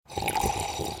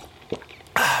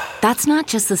That's not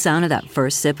just the sound of that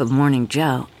first sip of Morning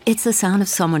Joe. It's the sound of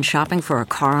someone shopping for a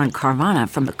car on Carvana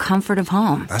from the comfort of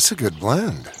home. That's a good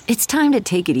blend. It's time to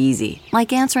take it easy,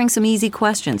 like answering some easy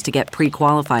questions to get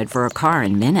pre-qualified for a car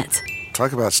in minutes.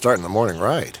 Talk about starting the morning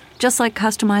right. Just like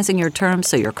customizing your terms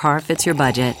so your car fits your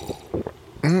budget.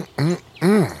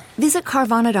 Visit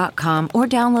Carvana.com or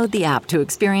download the app to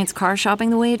experience car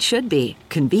shopping the way it should be.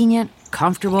 Convenient,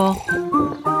 comfortable.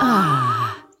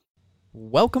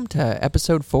 Welcome to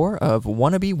episode 4 of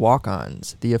Wannabe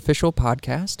Walk-Ons, the official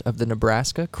podcast of the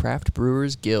Nebraska Craft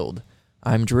Brewers Guild.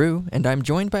 I'm Drew, and I'm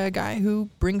joined by a guy who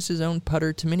brings his own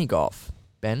putter to mini golf.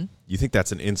 Ben? You think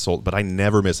that's an insult, but I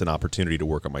never miss an opportunity to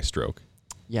work on my stroke.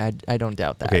 Yeah, I don't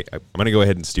doubt that. Okay, I'm going to go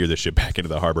ahead and steer this ship back into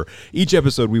the harbor. Each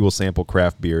episode, we will sample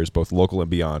craft beers, both local and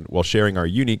beyond, while sharing our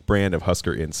unique brand of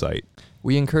Husker insight.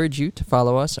 We encourage you to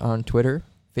follow us on Twitter,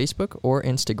 Facebook, or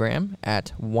Instagram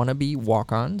at Wannabe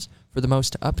Walk-Ons for the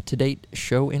most up-to-date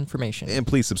show information. And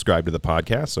please subscribe to the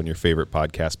podcast on your favorite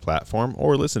podcast platform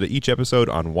or listen to each episode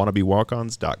on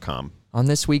wannabewalkons.com. On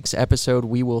this week's episode,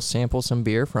 we will sample some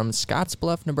beer from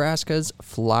Scottsbluff, Nebraska's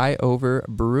Flyover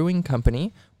Brewing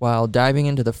Company while diving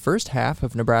into the first half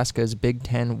of Nebraska's Big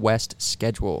Ten West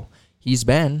schedule. He's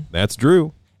Ben. That's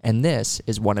Drew. And this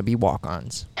is Wannabe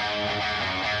Walk-Ons.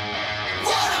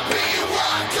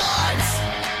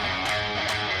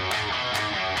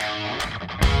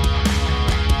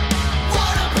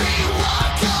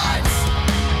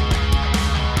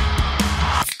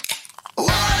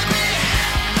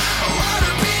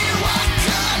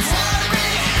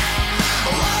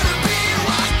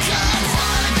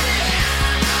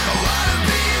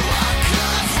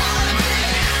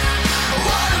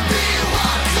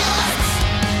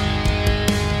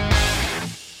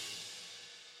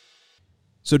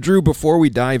 So, Drew, before we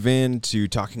dive into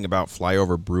talking about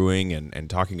Flyover Brewing and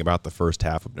talking about the first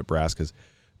half of Nebraska's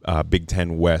Big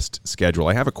Ten West schedule,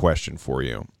 I have a question for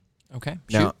you. Okay.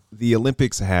 Now, the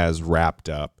Olympics has wrapped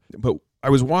up, but I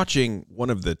was watching one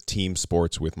of the team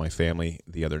sports with my family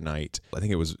the other night. I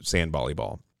think it was sand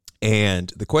volleyball.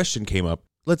 And the question came up,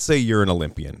 let's say you're an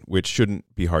Olympian, which shouldn't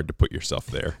be hard to put yourself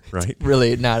there, right?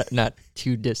 Really not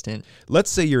too distant.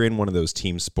 Let's say you're in one of those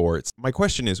team sports. My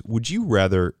question is, would you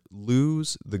rather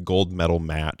lose the gold medal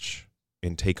match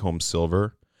and take home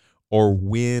silver or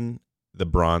win the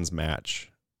bronze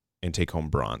match and take home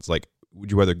bronze? Like,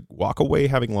 would you rather walk away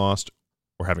having lost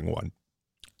or having won?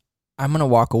 I'm going to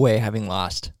walk away having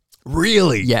lost.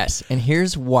 Really? Yes, and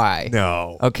here's why.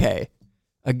 No. Okay.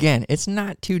 Again, it's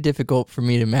not too difficult for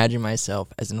me to imagine myself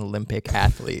as an Olympic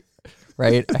athlete,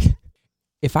 right?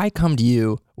 If I come to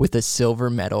you with a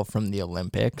silver medal from the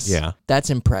Olympics, yeah,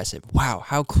 that's impressive. Wow,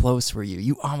 how close were you?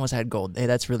 You almost had gold. Hey,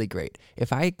 that's really great.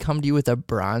 If I come to you with a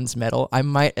bronze medal, I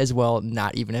might as well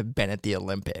not even have been at the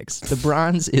Olympics. The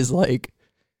bronze is like,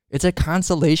 it's a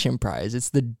consolation prize.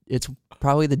 It's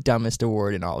probably the dumbest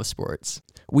award in all of sports.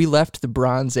 We left the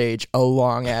Bronze Age a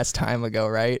long-ass time ago,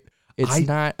 right? It's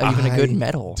not even a good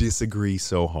medal. I disagree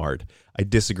so hard. I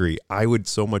disagree. I would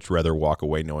so much rather walk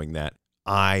away knowing that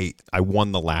I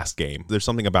won the last game. There's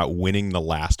something about winning the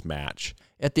last match.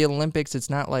 At the Olympics, it's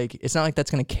not like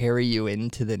that's going to carry you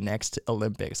into the next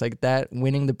Olympics. Like that,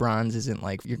 winning the bronze isn't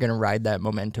like you're going to ride that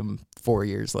momentum 4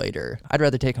 years later. I'd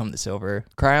rather take home the silver,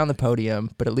 cry on the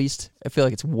podium, but at least I feel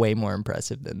like it's way more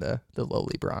impressive than the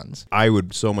lowly bronze. I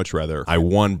would so much rather I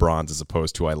won bronze as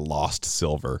opposed to I lost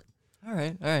silver. All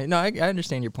right. No, I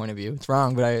understand your point of view. It's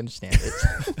wrong, but I understand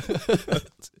it.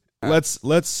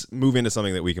 Let's move into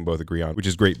something that we can both agree on, which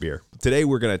is great beer. Today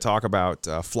we're going to talk about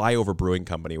Flyover Brewing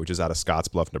Company, which is out of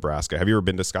Scottsbluff, Nebraska. Have you ever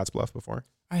been to Scottsbluff before?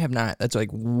 I have not. That's like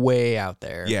way out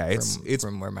there. Yeah, it's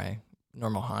from where my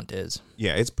normal haunt is.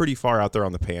 Yeah, it's pretty far out there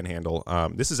on the Panhandle.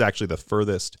 This is actually the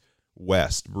furthest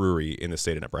west brewery in the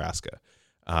state of Nebraska.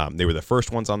 They were the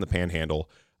first ones on the Panhandle,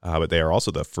 but they are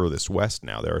also the furthest west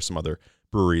now. There are some other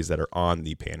breweries that are on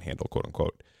the Panhandle, quote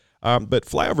unquote. But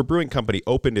Flyover Brewing Company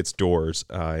opened its doors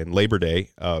in Labor Day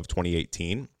of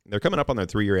 2018. They're coming up on their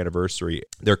 3-year anniversary.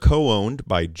 They're co-owned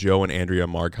by Joe and Andrea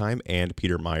Markheim and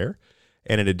Peter Meyer.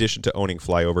 And in addition to owning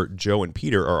Flyover, Joe and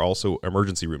Peter are also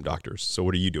emergency room doctors. So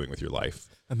what are you doing with your life?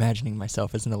 Imagining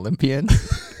myself as an Olympian.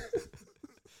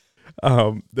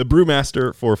 The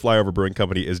brewmaster for Flyover Brewing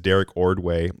Company is Derek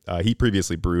Ordway. He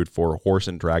previously brewed for Horse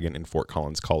and Dragon in Fort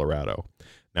Collins, Colorado.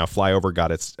 Now, Flyover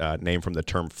got its name from the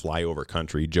term flyover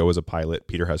country. Joe is a pilot,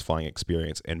 Peter has flying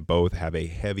experience, and both have a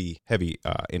heavy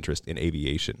interest in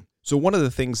aviation. So one of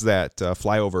the things that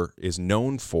Flyover is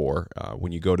known for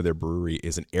when you go to their brewery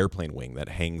is an airplane wing that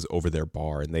hangs over their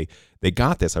bar. And they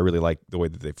got this, I really like the way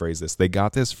that they phrase this, they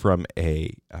got this from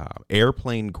a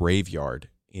airplane graveyard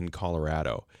in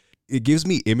Colorado. it gives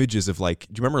me images of like,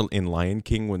 do you remember in Lion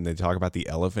King when they talk about the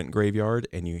elephant graveyard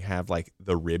and you have like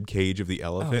the rib cage of the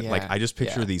elephant? yeah. Like I just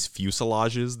picture these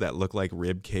fuselages that look like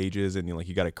rib cages, and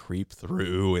you got to creep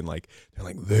through, and like they're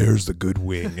like, there's the good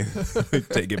wing, and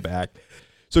take it back.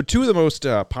 So two of the most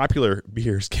popular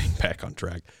beers, getting back on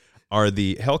track, are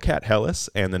the Hellcat Helles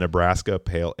and the Nebraska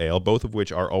Pale Ale, both of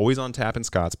which are always on tap in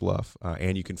Scottsbluff,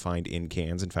 and you can find in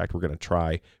cans. In fact, we're going to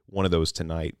try one of those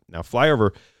tonight. Now,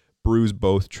 Flyover brews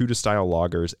both true-to-style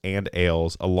lagers and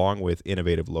ales, along with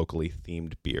innovative locally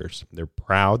themed beers. They're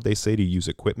proud, they say, to use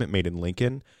equipment made in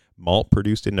Lincoln, malt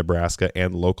produced in Nebraska,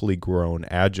 and locally grown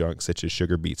adjuncts such as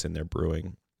sugar beets in their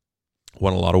brewing.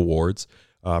 Won a lot of awards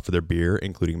for their beer,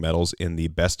 including medals in the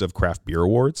Best of Craft Beer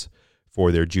Awards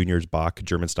for their Juniors Bock,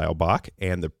 German-style Bock,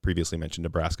 and the previously mentioned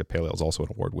Nebraska Pale Ale is also an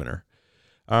award winner.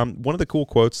 One of the cool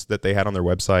quotes that they had on their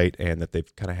website and that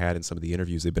they've kind of had in some of the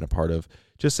interviews they've been a part of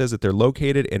just says that they're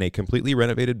located in a completely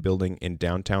renovated building in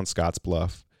downtown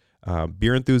Scottsbluff.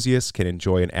 Beer enthusiasts can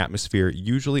enjoy an atmosphere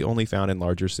usually only found in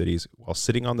larger cities while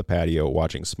sitting on the patio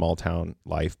watching small-town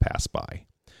life pass by.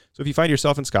 So if you find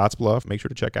yourself in Scottsbluff, make sure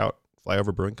to check out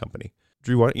Flyover Brewing Company.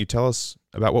 Drew, why don't you tell us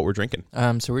about what we're drinking?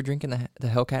 So we're drinking the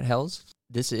Hellcat Helles.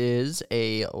 This is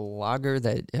a lager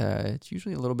that it's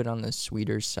usually a little bit on the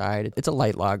sweeter side. It's a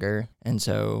light lager, and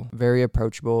so very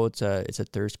approachable. It's a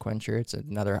thirst quencher. It's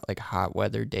another like hot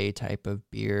weather day type of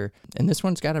beer, and this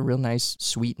one's got a real nice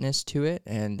sweetness to it,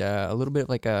 and a little bit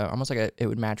like almost like it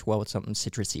would match well with something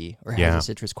citrusy or has a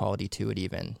citrus quality to it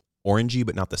even. Orangey,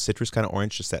 but not the citrus kind of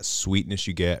orange, just that sweetness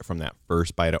you get from that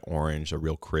first bite of orange, a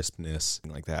real crispness,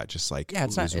 like that. Just like,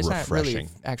 it's refreshing. Not really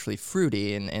actually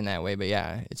fruity in that way, but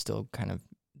yeah, it's still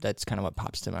that's kind of what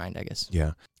pops to mind, I guess.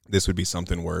 Yeah. This would be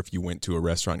something where if you went to a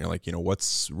restaurant, you're like,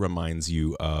 what reminds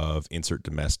you of insert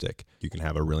domestic? You can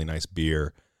have a really nice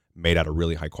beer made out of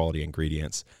really high quality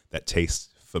ingredients that tastes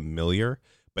familiar,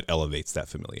 but elevates that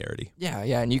familiarity. Yeah.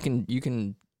 And you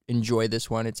can enjoy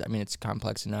this one. It's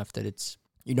complex enough that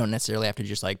you don't necessarily have to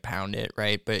just like pound it,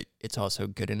 right? But it's also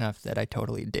good enough that I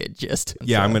totally did just.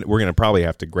 Yeah, so. We're gonna probably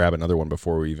have to grab another one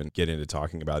before we even get into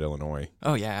talking about Illinois.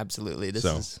 Oh yeah, absolutely. This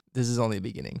is only the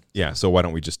beginning. Yeah, so why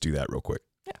don't we just do that real quick?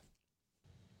 Yeah.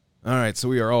 All right, so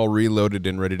we are all reloaded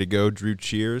and ready to go. Drew,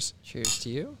 cheers. Cheers to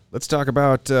you. Let's talk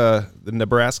about the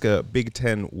Nebraska Big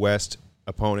Ten West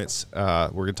opponents.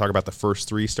 We're going to talk about the first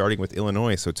three, starting with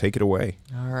Illinois, so take it away.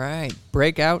 All right.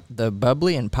 Break out the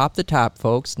bubbly and pop the top,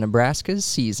 folks. Nebraska's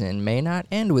season may not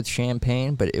end with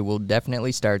Champaign, but it will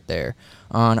definitely start there.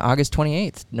 On August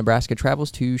 28th, Nebraska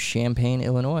travels to Champaign,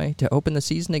 Illinois, to open the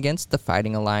season against the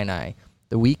Fighting Illini.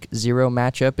 The Week 0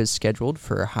 matchup is scheduled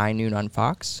for high noon on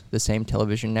Fox, the same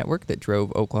television network that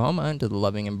drove Oklahoma into the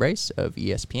loving embrace of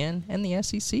ESPN and the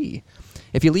SEC.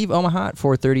 If you leave Omaha at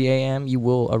 4:30 a.m., you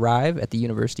will arrive at the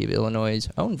University of Illinois'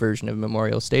 own version of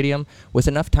Memorial Stadium with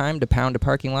enough time to pound a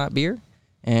parking lot beer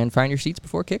and find your seats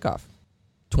before kickoff.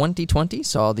 2020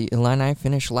 saw the Illini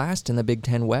finish last in the Big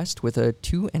Ten West with a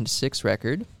 2-6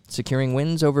 record, securing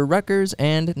wins over Rutgers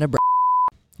and Nebraska.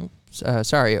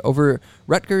 Over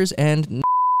Rutgers and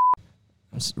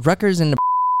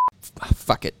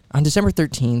Fuck it. On December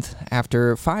 13th,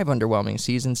 after 5 underwhelming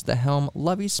seasons, the helm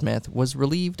Lovie Smith was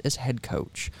relieved as head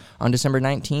coach. On December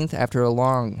 19th, after a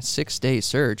long 6-day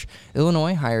search,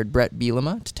 Illinois hired Brett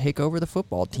Bielema to take over the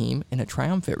football team in a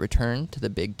triumphant return to the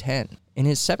Big Ten. In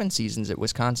his 7 seasons at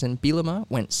Wisconsin, Bielema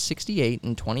went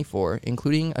 68-24,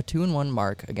 including a 2-1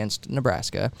 mark against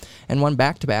Nebraska, and won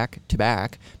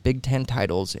back-to-back Big Ten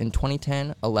titles in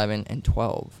 2010, 11, and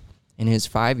 12. In his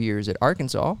 5 years at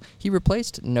Arkansas, he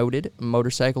replaced noted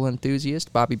motorcycle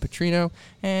enthusiast Bobby Petrino,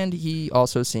 and he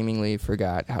also seemingly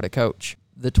forgot how to coach.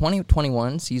 The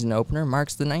 2021 season opener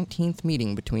marks the 19th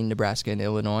meeting between Nebraska and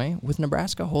Illinois, with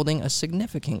Nebraska holding a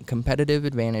significant competitive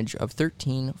advantage of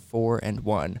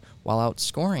 13-4-1, while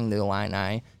outscoring the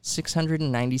Illini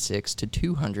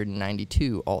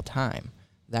 696-292 all-time.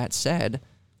 That said,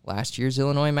 last year's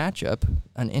Illinois matchup,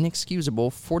 an inexcusable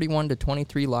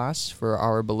 41-23 loss for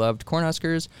our beloved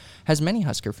Cornhuskers, has many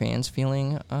Husker fans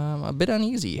feeling a bit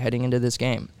uneasy heading into this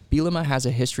game. Bielema has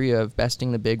a history of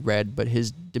besting the Big Red, but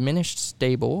his diminished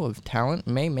stable of talent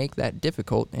may make that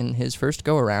difficult in his first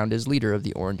go-around as leader of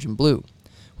the Orange and Blue.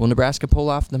 Will Nebraska pull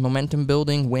off the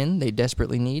momentum-building win they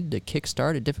desperately need to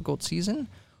kickstart a difficult season?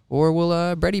 Or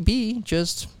will Brady B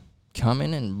just come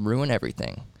in and ruin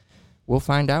everything? We'll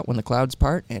find out when the clouds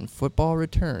part and football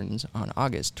returns on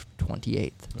August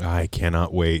 28th. I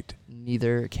cannot wait.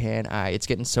 Neither can I. It's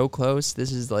getting so close.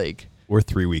 This is like... We're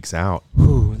 3 weeks out.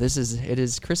 Whew, it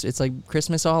is Christmas. It's like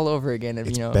Christmas all over again.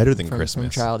 It's better than from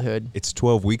Christmas. childhood. It's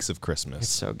 12 weeks of Christmas. It's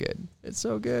so good. It's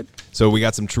so good. So we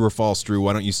got some true or false, Drew.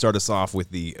 Why don't you start us off with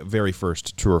the very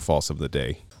first true or false of the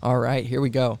day? All right, here we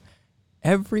go.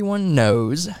 Everyone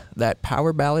knows that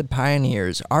power ballad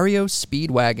pioneers REO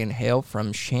Speedwagon hail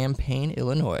from Champaign,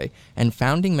 Illinois, and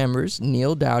founding members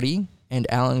Neil Dowdy and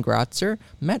Alan Grotzer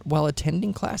met while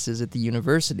attending classes at the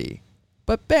university.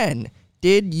 But Ben,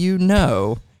 did you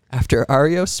know, after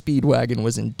REO Speedwagon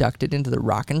was inducted into the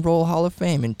Rock and Roll Hall of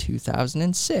Fame in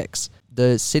 2006,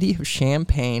 the city of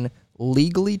Champaign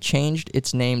legally changed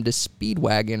its name to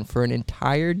Speedwagon for an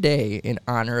entire day in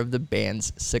honor of the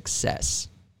band's success?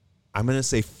 I'm going to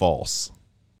say false.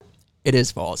 It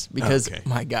is false because, Okay.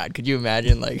 my God, could you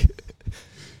imagine, like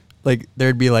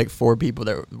there'd be like 4 people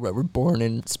that were born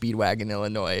in Speedwagon,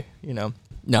 Illinois, you know?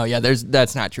 No, yeah,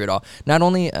 that's not true at all. Not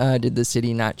only did the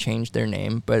city not change their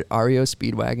name, but REO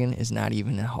Speedwagon is not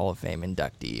even a Hall of Fame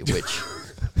inductee, which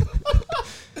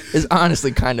is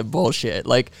honestly kind of bullshit.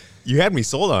 Like, You had me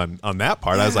sold on that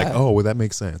part. I was like, oh, well, that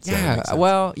makes sense. That yeah, makes sense.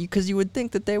 well, because you would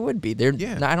think that they would be.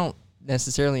 Yeah. I don't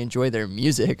necessarily enjoy their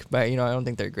music, but I don't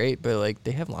think they're great. But like,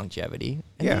 they have longevity,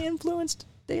 and Yeah. they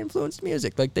influenced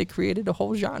music. Like, they created a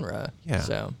whole genre. Yeah.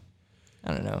 So,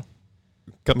 I don't know.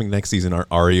 Coming next season, our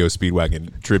REO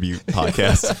Speedwagon tribute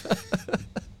podcast.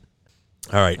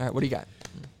 All right. All right, what do you got?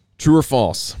 True or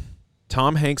false?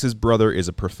 Tom Hanks' brother is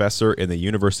a professor in the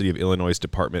University of Illinois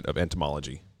Department of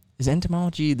Entomology. Is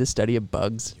entomology the study of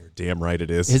bugs? You're damn right it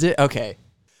is. Is it? Okay.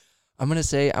 I'm gonna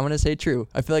say true.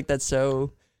 I feel like that's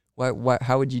so. Why?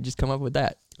 How would you just come up with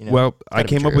that? Well, I gotta be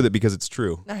came up true. with it because it's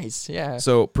true. Nice. Yeah.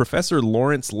 So Professor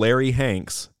Lawrence Larry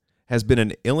Hanks has been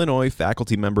an Illinois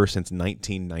faculty member since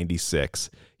 1996.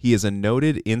 He is a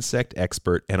noted insect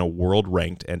expert and a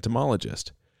world-ranked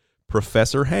entomologist.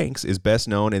 Professor Hanks is best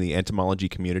known in the entomology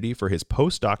community for his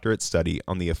postdoctorate study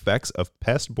on the effects of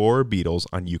pest borer beetles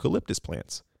on eucalyptus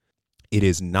plants. It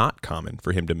is not common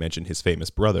for him to mention his famous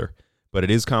brother, but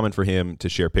it is common for him to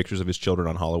share pictures of his children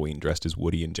on Halloween dressed as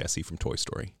Woody and Jessie from Toy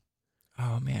Story.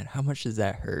 Oh man, how much does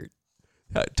that hurt?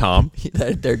 Tom?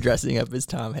 That they're dressing up as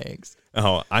Tom Hanks.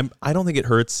 Oh, I don't think it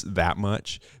hurts that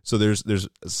much. So there's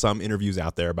some interviews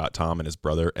out there about Tom and his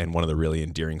brother, and one of the really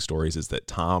endearing stories is that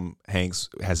Tom Hanks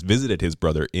has visited his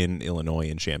brother in Illinois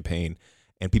in Champaign,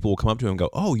 and people will come up to him and go,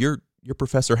 "Oh, you're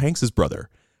Professor Hanks's brother,"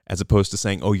 as opposed to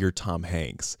saying, "Oh, you're Tom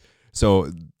Hanks."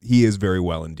 So he is very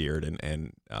well endeared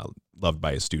and loved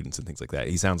by his students and things like that.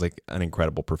 He sounds like an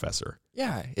incredible professor.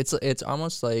 Yeah, it's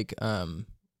almost like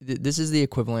this is the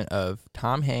equivalent of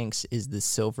Tom Hanks is the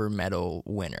silver medal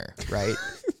winner, right?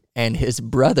 And his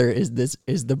brother is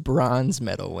the bronze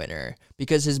medal winner,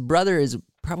 because his brother is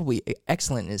probably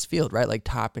excellent in his field, right? Like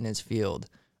top in his field,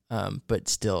 but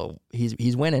still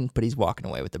he's winning, but he's walking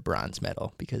away with the bronze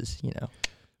medal because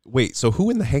Wait, so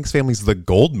who in the Hanks family is the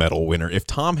gold medal winner? If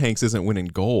Tom Hanks isn't winning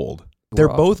gold, they're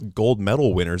both gold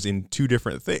medal winners in two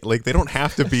different things. Like, they don't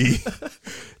have to be,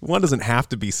 one doesn't have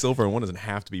to be silver and one doesn't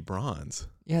have to be bronze.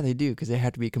 Yeah, they do, because they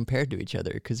have to be compared to each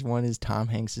other, because one is Tom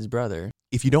Hanks' brother.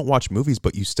 If you don't watch movies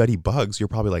but you study bugs, you're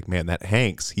probably like, man, that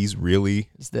Hanks, he's really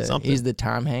something. He's the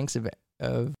Tom Hanks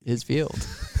of his field.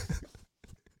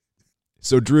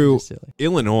 So, Drew, Silly.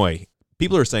 Illinois,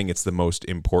 people are saying it's the most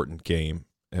important game.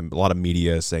 And a lot of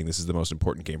media is saying this is the most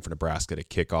important game for Nebraska to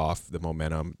kick off the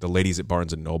momentum. The ladies at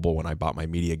Barnes & Noble, when I bought my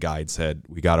media guide, said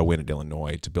we got to win at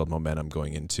Illinois to build momentum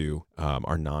going into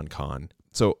our non-con.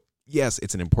 So, yes,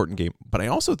 it's an important game, but I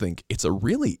also think it's a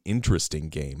really interesting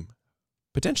game,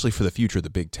 potentially for the future of the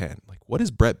Big Ten. Like, what is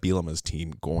Brett Bielema's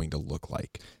team going to look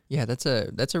like? Yeah, that's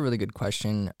a really good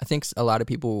question. I think a lot of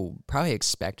people probably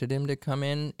expected him to come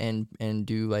in and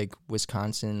do like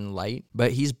Wisconsin light,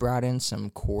 but he's brought in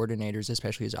some coordinators,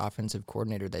 especially his offensive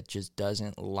coordinator, that just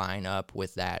doesn't line up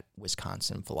with that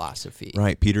Wisconsin philosophy.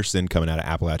 Right. Peterson, coming out of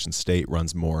Appalachian State,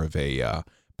 runs more of a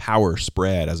power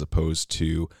spread as opposed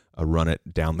to a run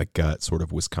it down the gut sort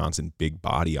of Wisconsin big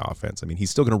body offense. I mean, he's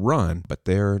still going to run, but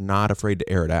they're not afraid to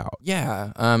air it out.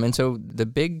 Yeah. And so the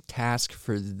big task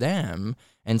for them,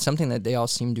 and something that they all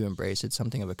seem to embrace, it's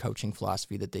something of a coaching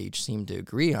philosophy that they each seem to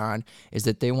agree on, is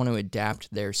that they want to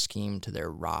adapt their scheme to their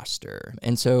roster.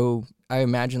 And so I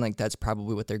imagine like that's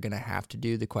probably what they're going to have to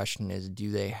do. The question is,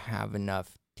 do they have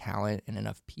enough talent and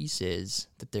enough pieces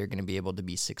that they're going to be able to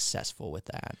be successful with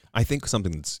that? I think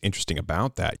something that's interesting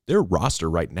about that, their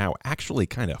roster right now actually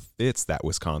kind of fits that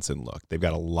Wisconsin look. They've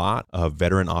got a lot of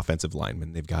veteran offensive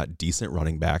linemen. They've got decent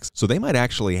running backs. So they might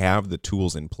actually have the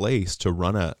tools in place to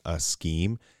run a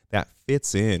scheme that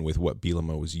fits in with what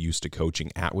Bielema was used to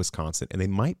coaching at Wisconsin, and they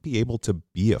might be able to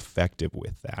be effective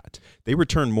with that. They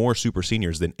return more super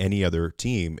seniors than any other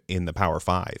team in the Power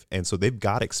Five, and so they've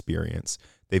got experience.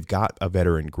 They've got a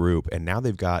veteran group, and now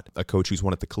they've got a coach who's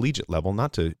won at the collegiate level.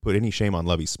 Not to put any shame on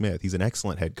Lovie Smith. He's an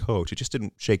excellent head coach. It just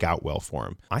didn't shake out well for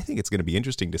him. I think it's going to be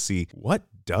interesting to see what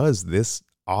does this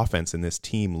offense and this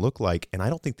team look like, and I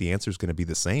don't think the answer is going to be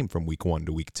the same from week 1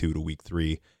 to week 2 to week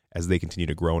 3 as they continue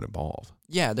to grow and evolve.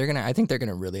 Yeah, I think they're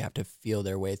gonna really have to feel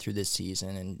their way through this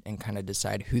season and kind of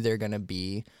decide who they're gonna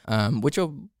be, which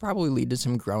will probably lead to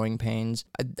some growing pains.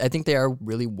 I think they are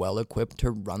really well equipped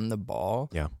to run the ball.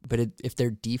 Yeah. But if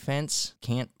their defense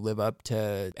can't live up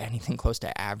to anything close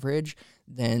to average,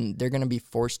 then they're gonna be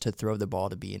forced to throw the ball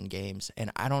to be in games.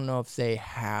 And I don't know if they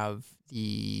have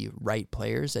the right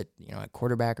players at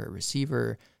quarterback or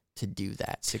receiver to do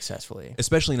that successfully.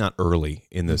 Especially not early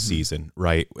in the season,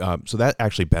 right? So that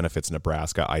actually benefits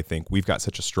Nebraska, I think. We've got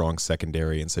such a strong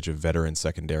secondary and such a veteran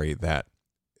secondary that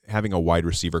having a wide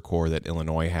receiver core that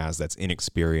Illinois has that's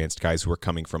inexperienced, guys who are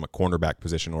coming from a cornerback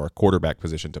position or a quarterback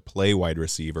position to play wide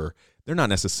receiver, they're not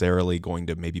necessarily going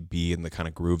to maybe be in the kind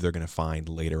of groove they're going to find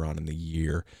later on in the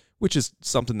year, which is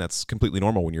something that's completely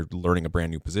normal when you're learning a brand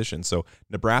new position. So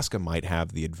Nebraska might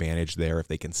have the advantage there if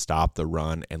they can stop the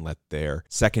run and let their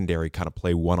secondary kind of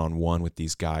play one-on-one with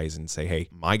these guys and say, hey,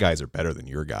 my guys are better than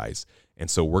your guys. And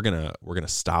so we're gonna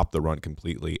stop the run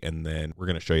completely, and then we're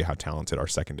gonna show you how talented our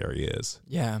secondary is.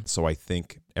 Yeah. So I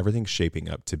think everything's shaping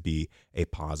up to be a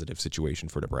positive situation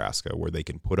for Nebraska where they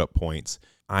can put up points.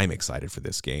 I'm excited for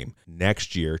this game.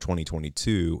 Next year,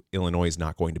 2022, Illinois is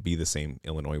not going to be the same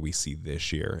Illinois we see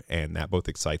this year, and that both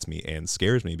excites me and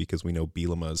scares me because we know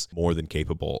Bielema's more than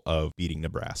capable of beating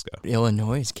Nebraska.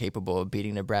 Illinois is capable of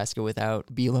beating Nebraska without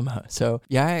Bielema. So,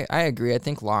 yeah, I agree. I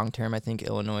think long-term, I think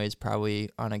Illinois is probably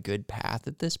on a good path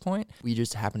at this point. We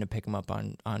just happen to pick them up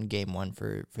on game 1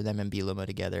 for them and Bielema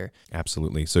together.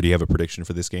 Absolutely. So do you have a prediction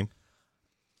for this game?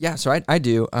 Yeah, so I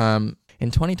do. In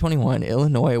 2021,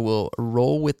 Illinois will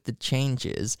roll with the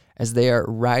changes as they are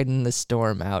riding the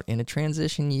storm out in a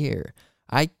transition year.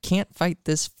 I can't fight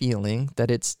this feeling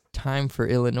that it's time for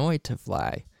Illinois to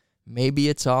fly. Maybe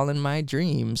it's all in my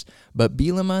dreams, but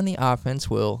Bielema on the offense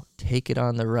will take it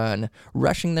on the run,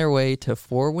 rushing their way to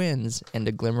 4 wins and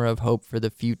a glimmer of hope for the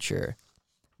future.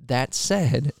 That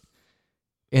said,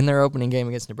 in their opening game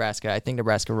against Nebraska, I think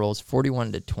Nebraska rolls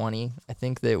 41-20. I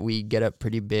think that we get up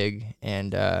pretty big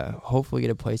and hopefully get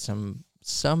to play some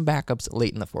backups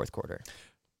late in the fourth quarter.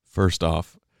 First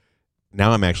off,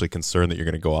 now I'm actually concerned that you're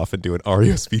going to go off and do an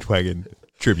REO Speedwagon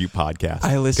tribute podcast.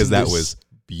 Because that was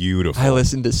beautiful. I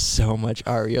listened to so much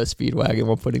REO Speedwagon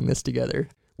while putting this together.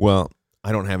 Well,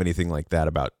 I don't have anything like that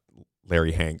about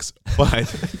Larry Hanks,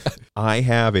 but I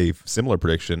have a similar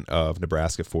prediction of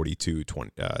Nebraska 42,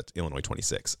 Illinois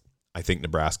 26. I think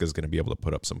Nebraska is going to be able to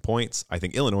put up some points. I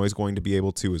think Illinois is going to be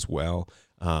able to as well,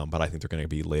 but I think they're going to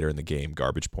be later in the game,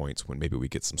 garbage points, when maybe we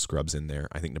get some scrubs in there.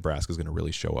 I think Nebraska is going to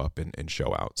really show up and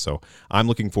show out. So I'm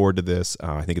looking forward to this.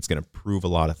 I think it's going to prove a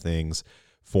lot of things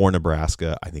for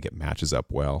Nebraska. I think it matches up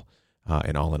well,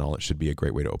 and all in all, it should be a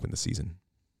great way to open the season.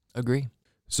 Agree.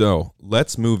 So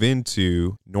let's move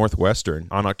into Northwestern.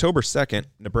 On October 2nd,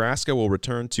 Nebraska will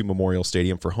return to Memorial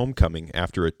Stadium for homecoming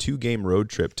after a 2-game road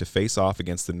trip to face off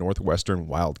against the Northwestern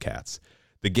Wildcats.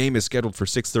 The game is scheduled for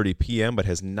 6:30 p.m. but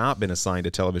has not been assigned a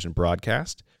television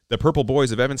broadcast. The Purple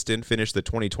Boys of Evanston finished the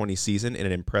 2020 season in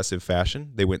an impressive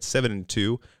fashion. They went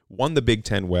 7-2, won the Big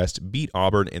Ten West, beat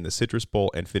Auburn in the Citrus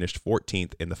Bowl, and finished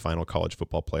 14th in the final college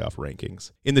football playoff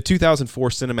rankings. In the 2004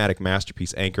 cinematic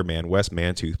masterpiece Anchorman, Wes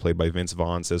Mantooth, played by Vince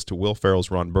Vaughn, says to Will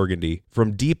Ferrell's Ron Burgundy,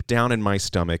 "From deep down in my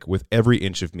stomach, with every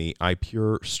inch of me, I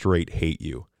pure straight hate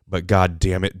you. But god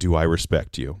damn it, do I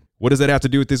respect you." What does that have to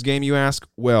do with this game, you ask?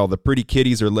 Well, the Pretty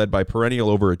Kitties are led by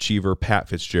perennial overachiever Pat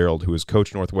Fitzgerald, who has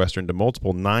coached Northwestern to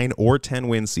multiple 9 or 10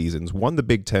 win seasons, won the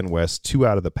Big Ten West 2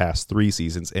 out of the past 3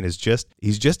 seasons, and he's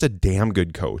just a damn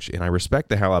good coach, and I respect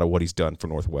the hell out of what he's done for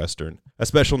Northwestern. A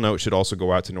special note should also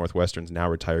go out to Northwestern's now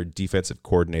retired defensive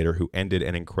coordinator, who ended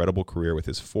an incredible career with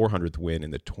his 400th win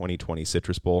in the 2020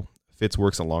 Citrus Bowl. Fitz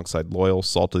works alongside loyal,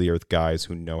 salt-of-the-earth guys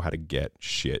who know how to get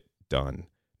shit done.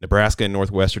 Nebraska and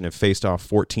Northwestern have faced off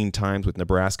 14 times, with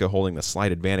Nebraska holding the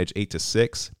slight advantage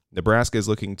 8-6. Nebraska is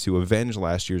looking to avenge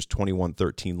last year's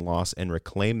 21-13 loss and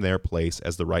reclaim their place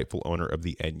as the rightful owner of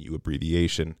the NU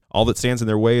abbreviation. All that stands in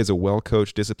their way is a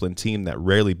well-coached, disciplined team that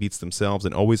rarely beats themselves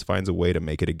and always finds a way to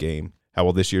make it a game. How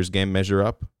will this year's game measure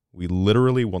up? We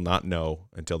literally will not know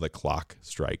until the clock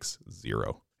strikes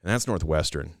 0. And that's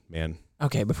Northwestern, man.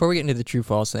 Okay, before we get into the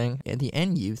true-false thing, the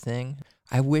NU thing,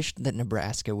 I wish that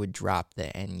Nebraska would drop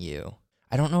the NU.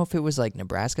 I don't know if it was like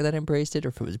Nebraska that embraced it or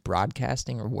if it was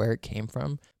broadcasting or where it came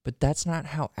from, but that's not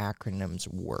how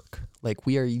acronyms work. Like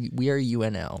we are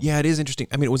UNL. Yeah, it is interesting.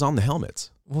 I mean, it was on the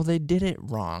helmets. Well, they did it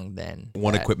wrong then.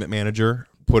 One equipment manager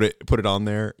put it on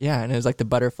there. Yeah, and it was like the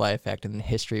butterfly effect, and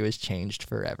history was changed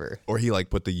forever. Or he like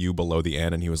put the U below the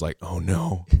N, and he was like, "Oh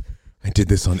no, I did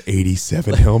this on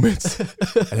 87 helmets,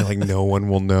 and like no one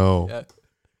will know. Yeah.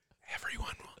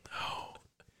 Everyone will know,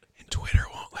 and Twitter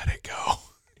won't let it go."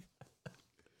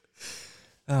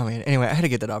 Oh man. Anyway, I had to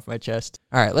get that off my chest.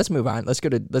 All right, let's move on. Let's go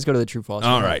to the true false.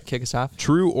 All right. Kick us off.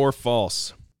 True or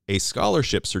false? A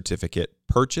scholarship certificate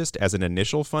purchased as an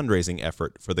initial fundraising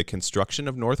effort for the construction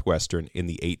of Northwestern in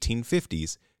the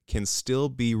 1850s can still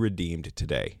be redeemed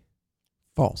today.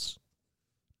 False.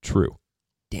 True.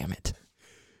 Damn it.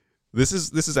 This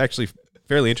is actually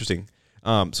fairly interesting.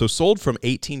 So sold from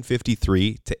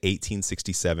 1853 to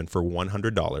 1867 for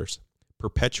 $100,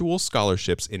 perpetual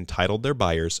scholarships entitled their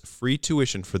buyers free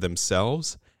tuition for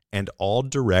themselves and all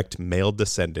direct male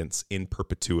descendants in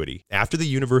perpetuity. After the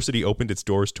university opened its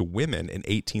doors to women in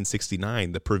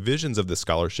 1869, the provisions of the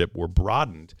scholarship were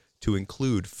broadened to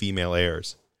include female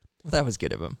heirs. Well, that was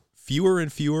good of him. Fewer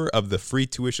and fewer of the free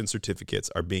tuition certificates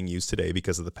are being used today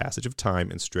because of the passage of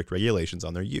time and strict regulations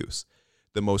on their use.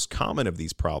 The most common of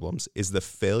these problems is the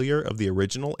failure of the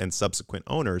original and subsequent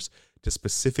owners to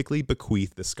specifically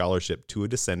bequeath the scholarship to a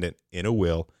descendant in a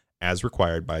will as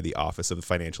required by the Office of the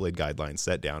Financial Aid Guidelines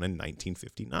set down in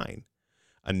 1959.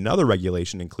 Another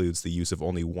regulation includes the use of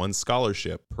only one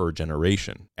scholarship per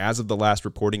generation. As of the last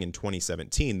reporting in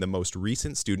 2017, the most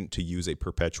recent student to use a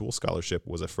perpetual scholarship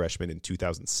was a freshman in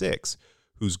 2006,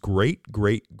 whose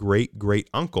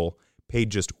great-great-great-great-uncle paid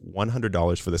just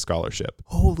 $100 for the scholarship.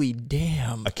 Holy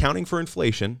damn. Accounting for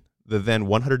inflation, the then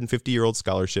 150-year-old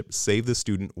scholarship saved the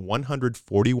student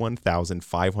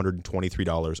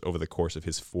 $141,523 over the course of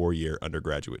his 4-year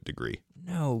undergraduate degree.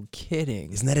 No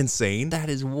kidding. Isn't that insane? That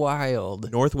is wild.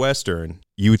 Northwestern,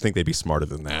 you would think they'd be smarter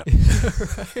than that.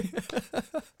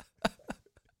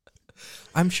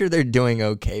 I'm sure they're doing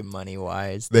okay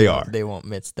money-wise. They are. They won't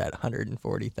miss that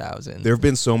 $140,000. There have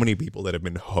been so many people that have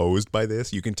been hosed by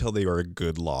this. You can tell they are a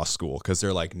good law school because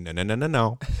they're like,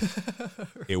 no.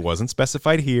 It wasn't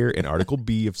specified here in Article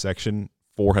B of Section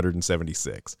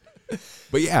 476.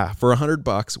 But yeah, for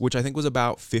 $100, which I think was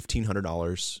about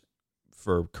 $1,500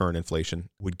 for current inflation,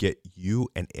 would get you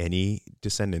and any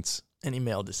descendants. Any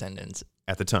male descendants.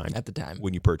 At the time.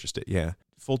 When you purchased it, yeah.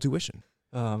 Full tuition.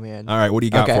 Oh, man. All right, what do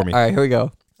you got for me? All right, here we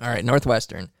go. All right,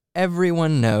 Northwestern.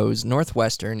 Everyone knows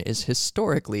Northwestern is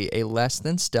historically a less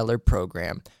than stellar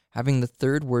program, having the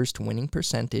third worst winning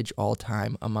percentage all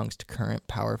time amongst current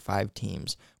Power 5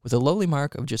 teams, with a lowly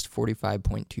mark of just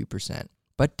 45.2%.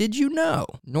 But did you know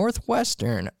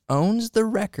Northwestern owns the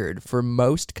record for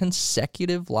most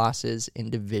consecutive losses in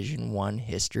Division I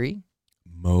history?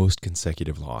 Most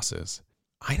consecutive losses.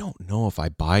 I don't know if I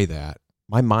buy that.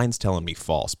 My mind's telling me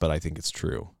false, but I think it's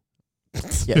true.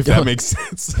 Yeah, if that makes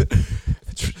sense.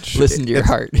 Listen to your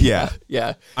heart. Yeah.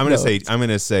 Yeah. I'm gonna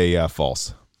say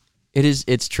false.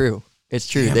 It's true. It's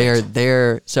true.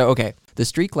 They're so okay. The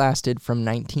streak lasted from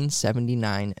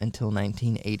 1979 until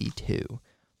 1982.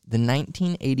 The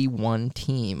 1981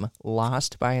 team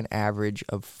lost by an average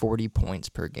of 40 points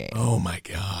per game. Oh my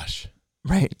gosh.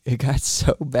 Right. It got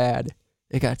so bad.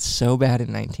 It got so bad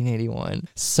in 1981.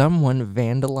 Someone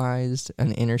vandalized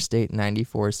an Interstate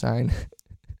 94 sign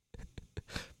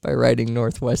by writing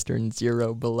Northwestern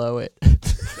 0 below it.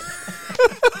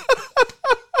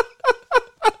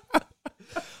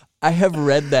 I have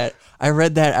read that. I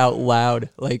read that out loud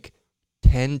like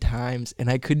 10 times, and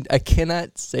I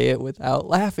cannot say it without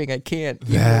laughing. I can't.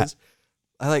 I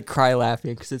like cry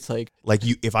laughing because it's like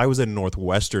you. If I was a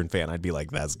Northwestern fan, I'd be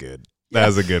like, "That's good.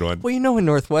 That's a good one." Well, you know, a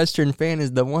Northwestern fan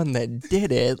is the one that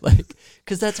did it, like,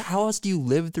 because that's how else do you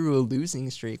live through a losing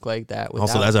streak like that?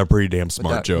 Also, that's a pretty damn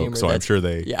smart joke. Humor. So I'm sure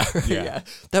they. Yeah.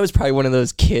 That was probably one of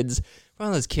those kids on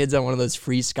one of those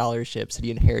free scholarships that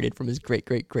he inherited from his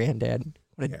great granddad.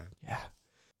 Yeah.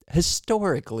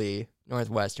 Historically,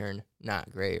 Northwestern not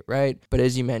great, right? But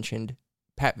as you mentioned,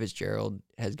 Pat Fitzgerald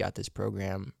has got this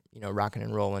program, rocking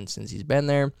and rolling since he's been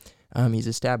there. He's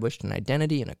established an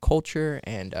identity and a culture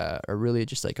and a really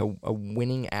just like a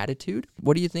winning attitude.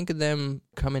 What do you think of them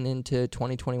coming into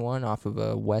 2021 off of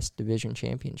a West Division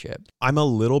championship? I'm a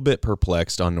little bit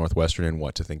perplexed on Northwestern and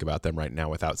what to think about them right now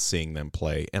without seeing them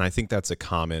play. And I think that's a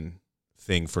common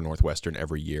thing for Northwestern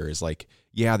every year is like,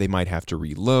 yeah, they might have to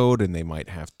reload and they might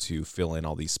have to fill in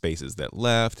all these spaces that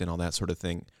left and all that sort of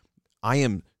thing. I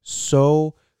am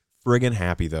so friggin'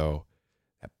 happy, though,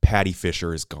 that Patty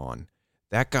Fisher is gone.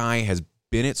 That guy has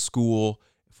been at school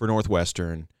for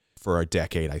Northwestern for a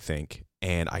decade, I think,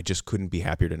 and I just couldn't be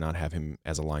happier to not have him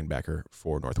as a linebacker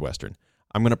for Northwestern.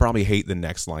 I'm going to probably hate the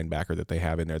next linebacker that they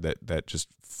have in there that just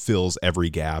fills every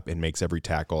gap and makes every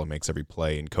tackle and makes every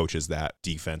play and coaches that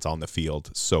defense on the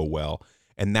field so well.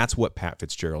 And that's what Pat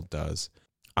Fitzgerald does.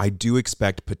 I do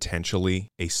expect potentially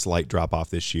a slight drop-off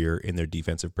this year in their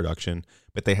defensive production,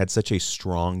 but they had such a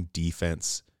strong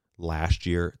defense last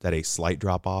year that a slight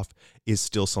drop-off is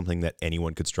still something that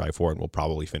anyone could strive for and will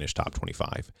probably finish top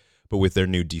 25. But with their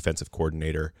new defensive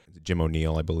coordinator, Jim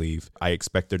O'Neill, I believe, I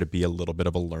expect there to be a little bit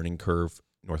of a learning curve.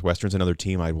 Northwestern's another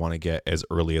team I'd want to get as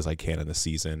early as I can in the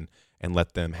season and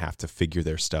let them have to figure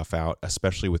their stuff out,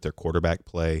 especially with their quarterback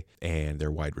play and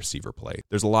their wide receiver play.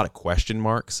 There's a lot of question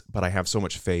marks, but I have so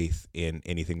much faith in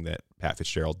anything that Pat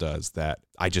Fitzgerald does that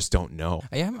I just don't know.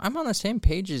 I'm on the same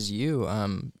page as you.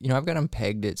 I've got them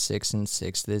pegged at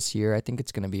 6-6 this year. I think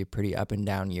it's going to be a pretty up and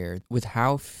down year with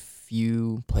how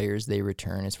few players they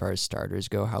return as far as starters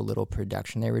go, how little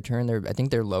production they return. I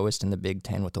think they're lowest in the Big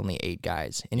Ten with only 8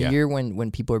 guys. In a year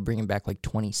when people are bringing back like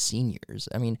 20 seniors.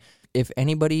 I mean, if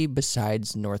anybody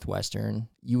besides Northwestern,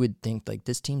 you would think like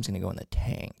this team's going to go in the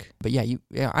tank. But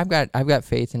I've got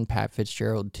faith in Pat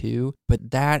Fitzgerald too.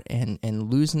 But that and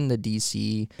losing the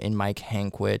DC and Mike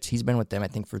Hankwitz, he's been with them I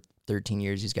think for 13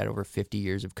 years. He's got over 50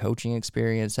 years of coaching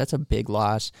experience. That's a big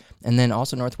loss. And then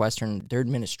also Northwestern, their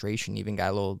administration even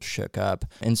got a little shook up.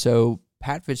 And so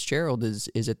Pat Fitzgerald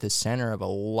is at the center of a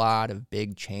lot of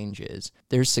big changes.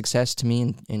 Their success to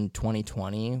me in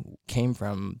 2020 came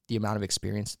from the amount of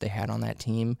experience that they had on that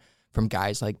team, from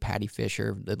guys like Patty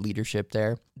Fisher, the leadership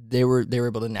there. They were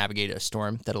able to navigate a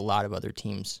storm that a lot of other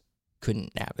teams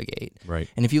couldn't navigate. Right.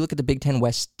 And if you look at the Big Ten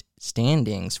West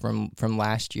standings from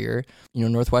last year,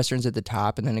 Northwestern's at the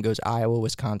top, and then it goes Iowa,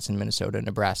 Wisconsin, Minnesota,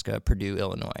 Nebraska, Purdue,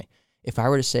 Illinois. If I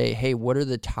were to say, hey, what are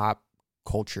the top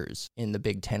cultures in the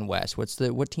Big Ten West?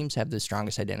 What teams have the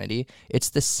strongest identity?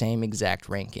 It's the same exact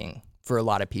ranking for a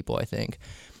lot of people, I think.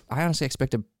 I honestly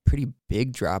expect a pretty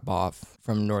big drop-off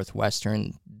from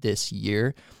Northwestern this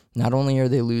year. Not only are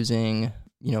they losing,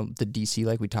 the DC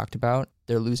like we talked about,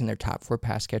 they're losing their top 4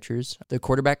 pass catchers. The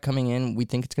quarterback coming in, we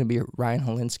think it's going to be Ryan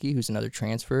Helinski, who's another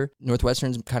transfer.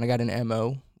 Northwestern's kind of got an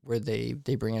MO where they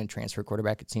bring in a transfer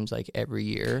quarterback, it seems like, every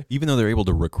year. Even though they're able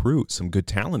to recruit some good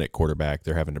talent at quarterback,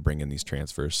 they're having to bring in these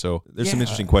transfers. So there's some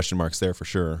interesting question marks there for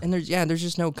sure. And there's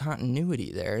just no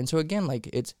continuity there. And so again, like,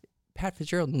 it's Pat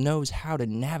Fitzgerald knows how to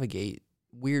navigate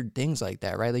weird things like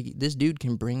that, right? Like, this dude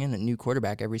can bring in a new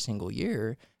quarterback every single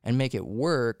year and make it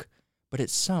work. But at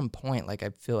some point, like, I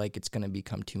feel like it's going to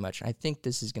become too much. And I think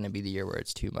this is going to be the year where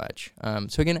it's too much.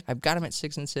 So again, I've got them at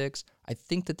 6-6. I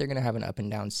think that they're going to have an up and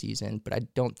down season, but I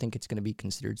don't think it's going to be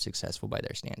considered successful by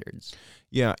their standards.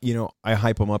 Yeah, I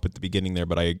hype them up at the beginning there,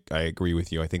 but I agree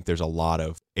with you. I think there's a lot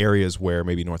of areas where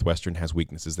maybe Northwestern has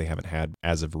weaknesses they haven't had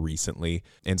as of recently.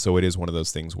 And so it is one of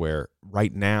those things where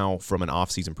right now, from an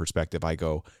offseason perspective, I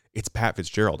go, it's Pat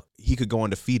Fitzgerald. He could go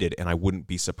undefeated, and I wouldn't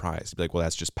be surprised. Be like, well,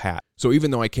 that's just Pat. So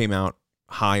even though I came out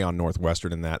high on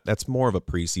Northwestern in that's more of a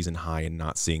preseason high and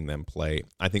not seeing them play.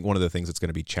 I think one of the things that's going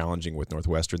to be challenging with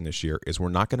Northwestern this year is we're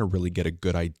not going to really get a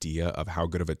good idea of how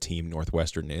good of a team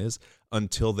Northwestern is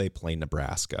until they play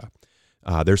Nebraska.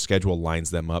 Their schedule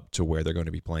lines them up to where they're going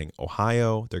to be playing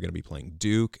Ohio, they're going to be playing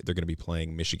Duke, they're going to be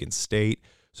playing Michigan State.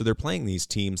 So they're playing these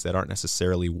teams that aren't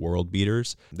necessarily world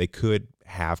beaters. They could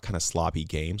have kind of sloppy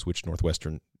games, which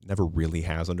Northwestern never really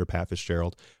has under Pat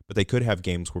Fitzgerald, but they could have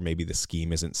games where maybe the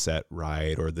scheme isn't set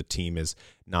right or the team is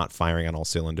not firing on all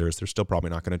cylinders. They're still probably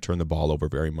not going to turn the ball over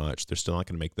very much. They're still not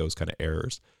going to make those kind of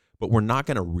errors. But we're not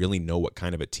going to really know what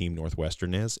kind of a team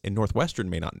Northwestern is, and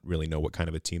Northwestern may not really know what kind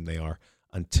of a team they are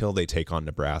until they take on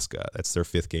Nebraska. That's their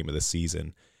 5th game of the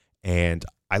season, and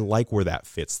I like where that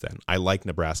fits then. I like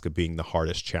Nebraska being the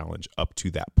hardest challenge up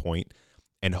to that point,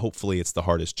 and hopefully it's the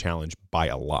hardest challenge by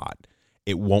a lot.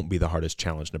 It won't be the hardest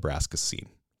challenge Nebraska's seen.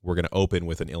 We're going to open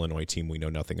with an Illinois team we know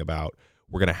nothing about.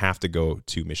 We're going to have to go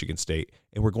to Michigan State,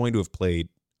 and we're going to have played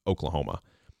Oklahoma.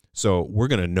 So we're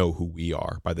going to know who we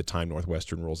are by the time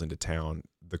Northwestern rolls into town.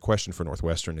 The question for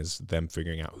Northwestern is them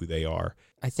figuring out who they are.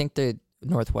 I think that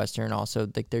Northwestern also,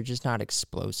 like, they're just not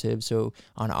explosive so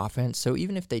on offense. So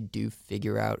even if they do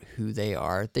figure out who they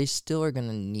are, they still are going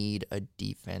to need a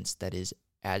defense that is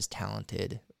as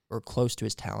talented or close to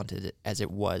as talented as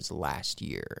it was last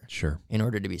year. Sure. In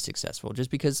order to be successful. Just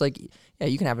because, like, yeah,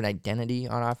 you can have an identity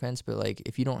on offense, but, like,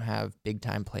 if you don't have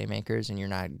big-time playmakers and you're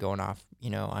not going off,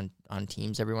 on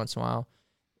teams every once in a while,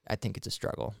 I think it's a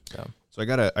struggle. So I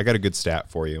got a good stat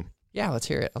for you. Yeah, let's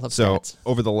hear it. I love stats. stats.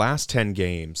 Over the last 10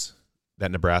 games, that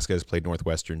Nebraska has played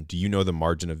Northwestern, do you know the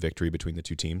margin of victory between the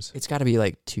two teams? It's got to be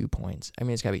like 2 points. I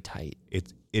mean, it's got to be tight.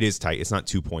 It is tight. It's not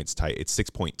 2 points tight. It's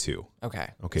 6.2. Okay.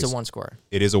 Okay. It's a one score.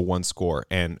 It is a one score.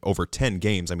 And over 10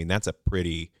 games, I mean, that's a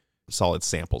pretty solid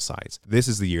sample size. This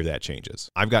is the year that changes.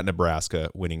 I've got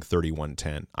Nebraska winning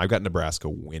 31-10. I've got Nebraska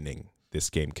winning this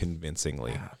game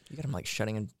convincingly. Yeah, you got them like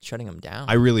shutting them down.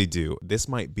 I really do. This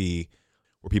might be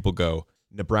where people go,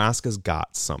 Nebraska's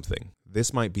got something.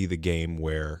 This might be the game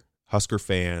where Husker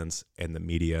fans and the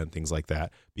media and things like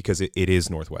that, because it is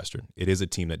Northwestern. It is a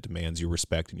team that demands your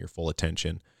respect and your full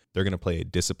attention. They're going to play a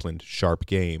disciplined, sharp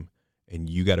game, and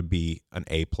you got to be an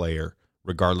A player,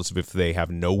 regardless of if they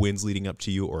have no wins leading up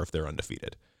to you or if they're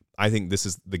undefeated. I think this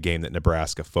is the game that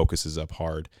Nebraska focuses up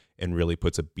hard and really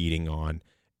puts a beating on,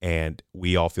 and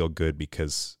we all feel good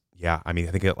because, yeah, I mean,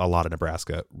 I think a lot of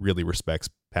Nebraska really respects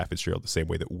Pat Fitzgerald the same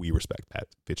way that we respect Pat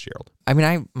Fitzgerald. I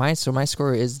mean, my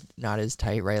score is not as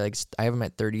tight, right? Like I have them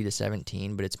at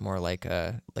 30-17, but it's more like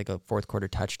a fourth quarter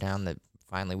touchdown that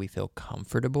finally we feel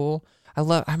comfortable. I'm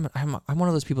one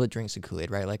of those people that drinks the Kool-Aid,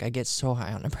 right? Like I get so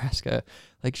high on Nebraska.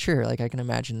 Like sure, like I can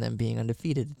imagine them being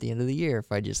undefeated at the end of the year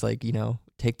if I just like,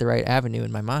 take the right avenue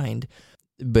in my mind.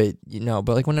 But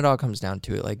like when it all comes down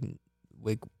to it, like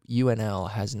UNL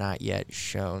has not yet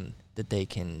shown that they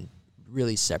can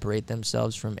really separate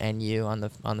themselves from NU on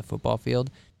the football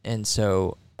field. And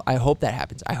so I hope that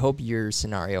happens. I hope your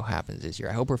scenario happens this year.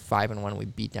 I hope we're 5-1 and we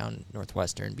beat down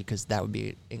Northwestern, because that would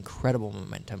be incredible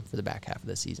momentum for the back half of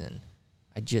the season.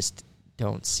 I just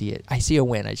don't see it. I see a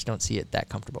win. I just don't see it that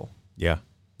comfortable. Yeah.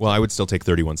 Well, I would still take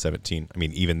 31-17. I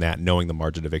mean, even that, knowing the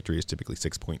margin of victory is typically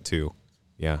 6.2.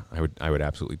 Yeah, I would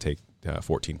absolutely take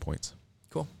 14 points.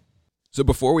 Cool. So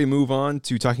before we move on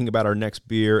to talking about our next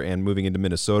beer and moving into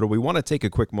Minnesota, we want to take a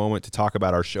quick moment to talk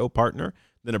about our show partner,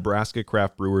 the Nebraska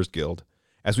Craft Brewers Guild.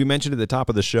 As we mentioned at the top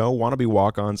of the show, Wannabe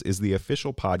Walk-Ons is the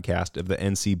official podcast of the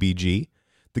NCBG.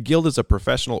 The Guild is a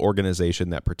professional organization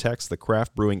that protects the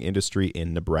craft brewing industry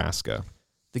in Nebraska.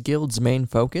 The Guild's main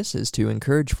focus is to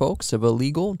encourage folks of a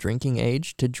legal drinking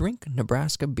age to drink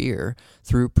Nebraska beer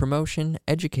through promotion,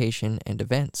 education, and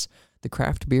events. The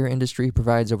craft beer industry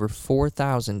provides over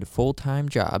 4,000 full-time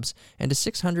jobs and a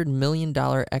 $600 million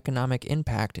economic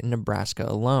impact in Nebraska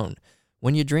alone.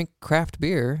 When you drink craft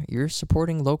beer, you're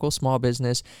supporting local small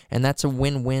business, and that's a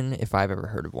win-win if I've ever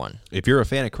heard of one. If you're a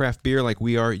fan of craft beer like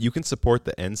we are, you can support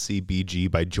the NCBG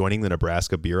by joining the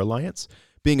Nebraska Beer Alliance.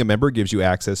 Being a member gives you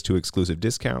access to exclusive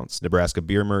discounts, Nebraska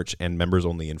beer merch, and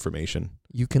members-only information.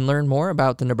 You can learn more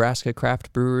about the Nebraska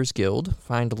Craft Brewers Guild,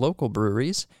 find local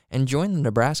breweries, and join the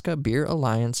Nebraska Beer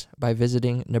Alliance by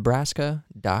visiting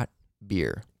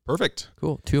nebraska.beer. Perfect.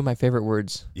 Cool. Two of my favorite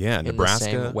words. Yeah,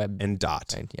 Nebraska web and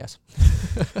dot. Yes.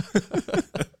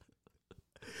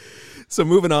 So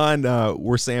moving on,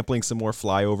 we're sampling some more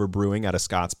Flyover Brewing out of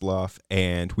Scottsbluff,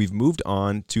 and we've moved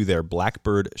on to their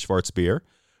Blackbird Schwarzbier,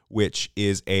 which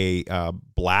is a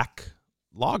black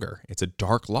lager. It's a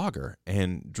dark lager.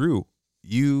 And Drew,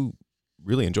 you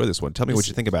really enjoy this one. Tell me what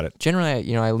you think about it.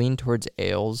 Generally, I lean towards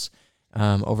ales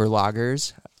over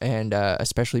lagers, and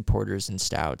especially porters and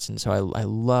stouts. And so I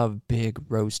love big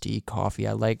roasty coffee.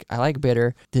 I like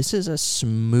bitter. This is a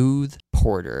smooth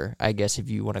porter, I guess, if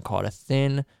you want to call it a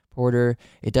thin porter.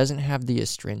 It doesn't have the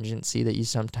astringency that you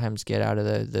sometimes get out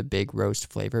of the big roast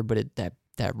flavor, but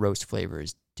that roast flavor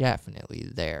is definitely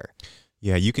there.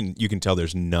 Yeah, you can tell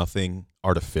there's nothing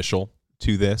artificial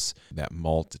to this. That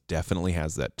malt definitely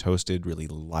has that toasted, really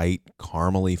light,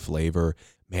 caramely flavor.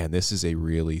 Man, this is a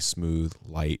really smooth,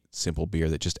 light, simple beer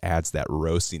that just adds that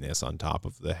roastiness on top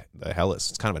of the Helles.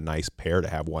 It's kind of a nice pair to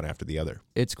have one after the other.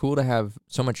 It's cool to have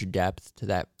so much depth to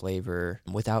that flavor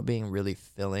without being really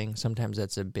filling. Sometimes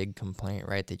that's a big complaint,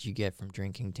 right, that you get from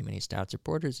drinking too many stouts or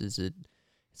porters. It's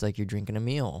like you're drinking a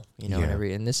meal, Yeah.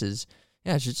 and this is,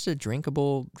 it's just a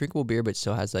drinkable beer, but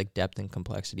still has like depth and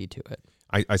complexity to it.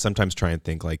 I sometimes try and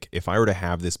think, like, if I were to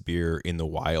have this beer in the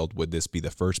wild, would this be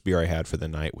the first beer I had for the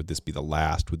night? Would this be the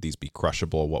last? Would these be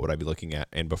crushable? What would I be looking at?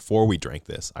 And before we drank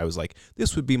this, I was like,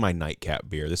 this would be my nightcap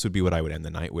beer. This would be what I would end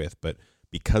the night with. But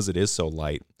because it is so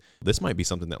light, this might be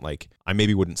something that, like, I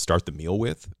maybe wouldn't start the meal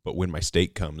with, but when my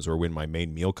steak comes or when my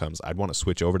main meal comes, I'd want to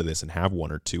switch over to this and have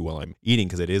one or two while I'm eating,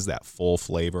 because it is that full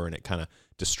flavor and it kind of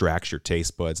distracts your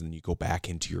taste buds, and you go back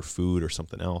into your food or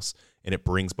something else, and it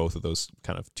brings both of those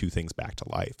kind of two things back to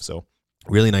life. So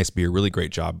really nice beer, really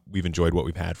great job. We've enjoyed what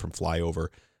we've had from Flyover.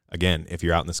 Again, if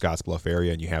you're out in the Scottsbluff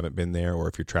area and you haven't been there, or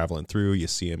if you're traveling through, you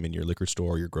see them in your liquor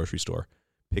store or your grocery store,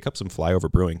 pick up some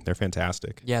Flyover Brewing. They're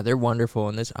fantastic. Yeah, they're wonderful.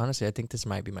 And this, honestly, I think this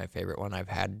might be my favorite one I've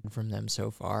had from them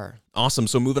so far. Awesome.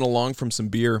 So moving along from some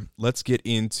beer, let's get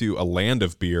into a land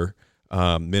of beer.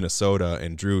 Minnesota.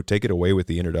 And Drew, take it away with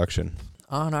the introduction.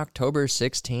 On October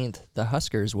 16th, the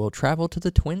Huskers will travel to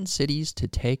the Twin Cities to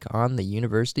take on the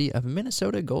University of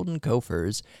Minnesota Golden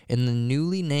Gophers in the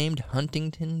newly named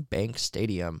Huntington Bank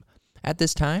Stadium. At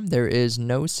this time, there is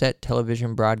no set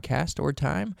television broadcast or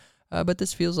time, but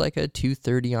this feels like a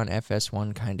 2:30 on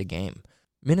FS1 kind of game.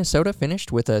 Minnesota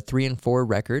finished with a 3-4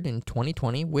 record in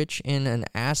 2020, which in an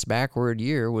ass-backward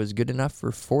year was good enough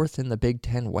for 4th in the Big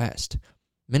Ten West.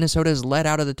 Minnesota's led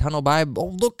out of the tunnel by,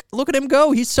 look at him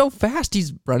go. He's so fast.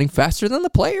 He's running faster than the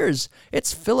players.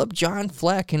 It's Philip John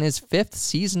Fleck in his 5th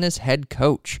season as head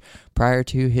coach. Prior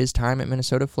to his time at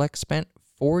Minnesota, Fleck spent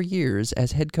 4 years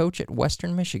as head coach at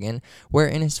Western Michigan, where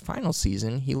in his final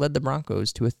season, he led the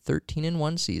Broncos to a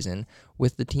 13-1 season,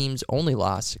 with the team's only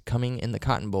loss coming in the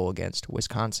Cotton Bowl against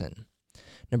Wisconsin.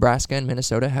 Nebraska and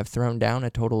Minnesota have thrown down a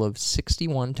total of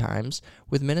 61 times,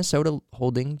 with Minnesota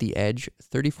holding the edge,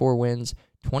 34 wins,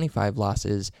 25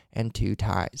 losses, and 2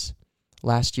 ties.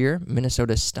 Last year,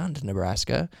 Minnesota stunned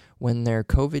Nebraska when their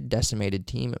COVID-decimated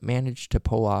team managed to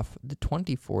pull off the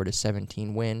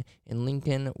 24-17 win in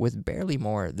Lincoln with barely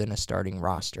more than a starting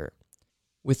roster.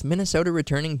 With Minnesota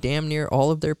returning damn near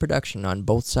all of their production on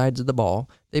both sides of the ball,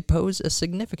 they pose a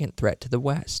significant threat to the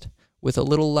West. With a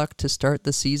little luck to start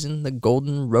the season, the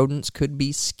Golden Rodents could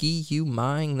be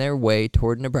ski-u-mying their way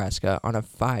toward Nebraska on a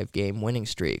 5-game winning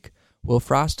streak. Will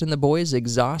Frost and the boys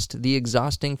exhaust the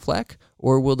exhausting Fleck,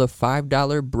 or will the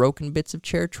 $5 Broken Bits of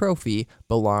Chair trophy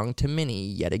belong to Minnie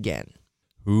yet again?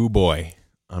 Ooh, boy.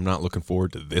 I'm not looking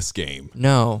forward to this game.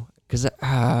 No, because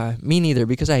me neither,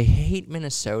 because I hate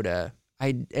Minnesota.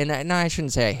 I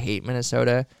shouldn't say I hate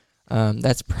Minnesota.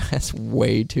 That's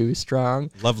way too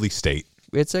strong. Lovely state.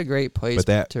 It's a great place but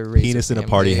that to raise penis a in a family.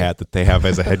 party hat that they have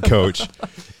as a head coach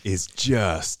is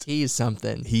just... He's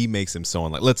something. He makes him so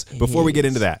unlike... Before we get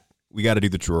into that, we got to do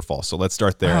the true or false. So let's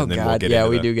start there, Oh, and then God. we'll get yeah,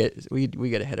 into we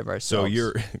get ahead of ourselves.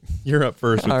 So you're up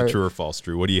first with All the right. true or false,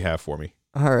 Drew. What do you have for me?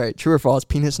 All right, true or false,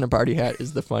 penis in a party hat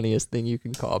is the funniest thing you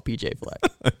can call PJ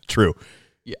Fleck. True.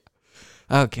 Yeah.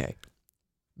 Okay.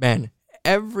 Man,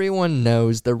 everyone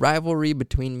knows the rivalry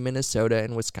between Minnesota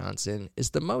and Wisconsin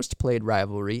is the most played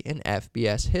rivalry in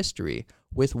FBS history,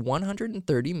 with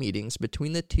 130 meetings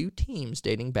between the two teams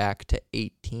dating back to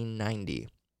 1890.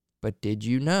 But did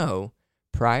you know,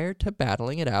 prior to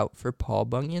battling it out for Paul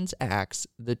Bunyan's axe,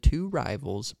 the two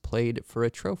rivals played for a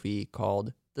trophy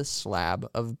called the Slab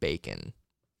of Bacon?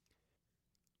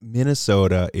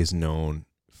 Minnesota is known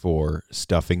for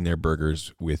stuffing their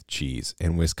burgers with cheese,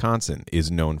 and Wisconsin is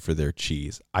known for their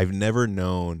cheese. I've never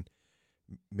known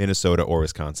Minnesota or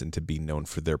Wisconsin to be known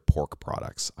for their pork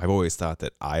products. I've always thought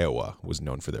that Iowa was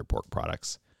known for their pork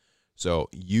products. So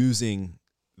using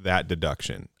that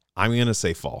deduction, I'm going to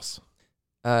say false.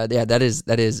 Yeah, that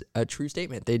is a true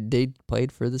statement. They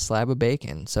played for the Slab of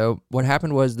Bacon. So what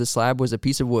happened was the slab was a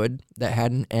piece of wood that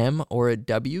had an M or a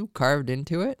W carved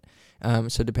into it.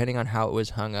 So depending on how it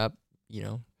was hung up,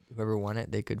 whoever won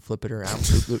it, they could flip it around.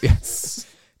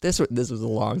 This was a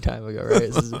long time ago, right?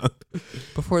 This is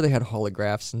before they had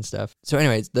holographs and stuff. So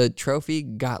anyways, the trophy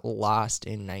got lost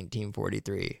in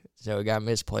 1943. So it got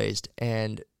misplaced.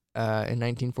 And in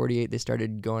 1948, they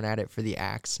started going at it for the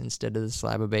axe instead of the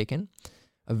Slab of Bacon.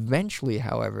 Eventually,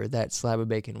 however, that Slab of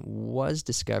Bacon was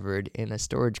discovered in a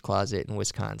storage closet in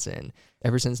Wisconsin.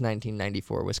 Ever since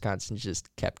 1994, Wisconsin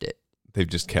just kept it. They've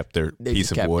just kept their They piece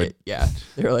just of kept wood. it. Yeah.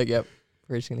 They were like, yep,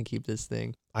 we're just going to keep this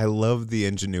thing. I love the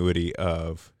ingenuity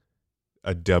of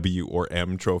a W or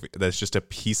M trophy. That's just a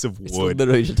piece of It's wood.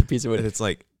 literally just a piece of wood. And it's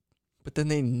like But then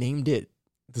they named it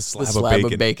the slab, the Slab of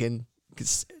bacon. of Bacon.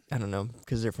 'Cause, I don't know,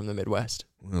 because they're from the Midwest.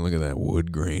 Well, look at that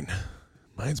wood grain.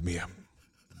 Reminds me of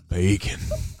bacon.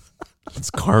 Let's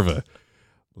carve a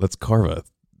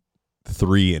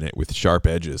 3 in it with sharp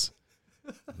edges.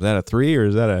 Is that a 3 or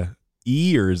is that a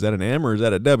E or is that an M or is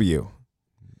that a W?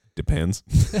 Depends.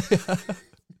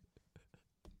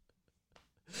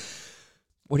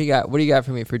 What do you got? What do you got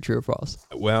for me for true or false?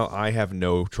 Well, I have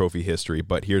no trophy history,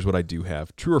 but here's what I do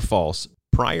have. True or false?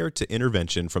 Prior to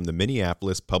intervention from the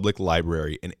Minneapolis Public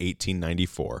Library in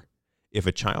 1894, if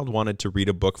a child wanted to read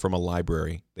a book from a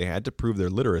library, they had to prove their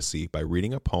literacy by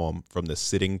reading a poem from the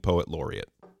sitting poet laureate.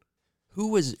 Who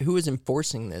was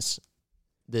enforcing this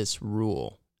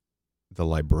rule? The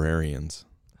librarians.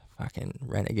 Fucking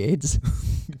renegades.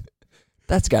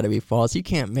 That's got to be false. You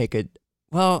can't make it.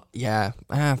 Well, yeah,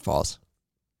 false.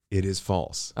 It is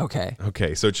false. Okay.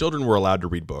 Okay, so children were allowed to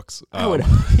read books. I would.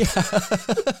 Yeah.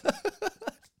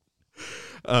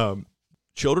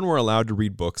 Children were allowed to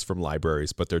read books from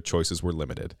libraries, but their choices were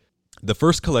limited. The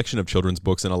first collection of children's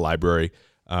books in a library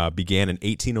began in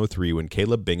 1803 when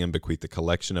Caleb Bingham bequeathed a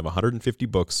collection of 150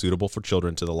 books suitable for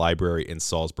children to the library in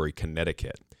Salisbury,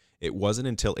 Connecticut. It wasn't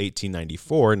until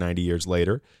 1894, 90 years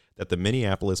later, that the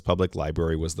Minneapolis Public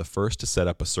Library was the first to set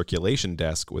up a circulation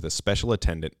desk with a special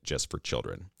attendant just for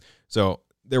children. So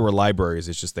there were libraries,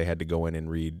 it's just they had to go in and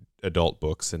read adult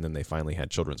books, and then they finally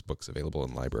had children's books available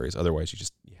in libraries. Otherwise,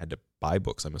 you had to buy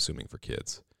books, I'm assuming, for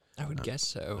kids. I would guess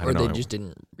so. I Or don't they know. just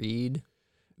didn't read.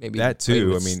 Maybe That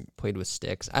too, played with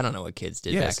sticks. I don't know what kids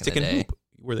did Yeah, back stick in the and day. hoop,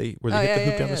 where they hit the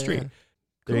hoop down the street. Yeah.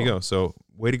 There you Cool. go. So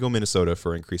way to go, Minnesota,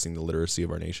 for increasing the literacy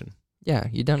of our nation. Yeah,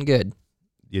 you done good.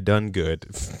 You done good.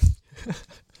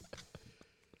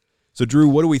 So, Drew,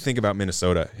 what do we think about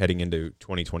Minnesota heading into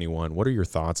 2021? What are your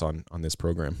thoughts on this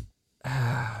program?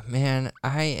 Man,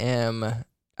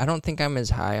 I don't think I'm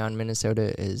as high on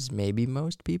Minnesota as maybe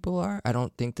most people are. I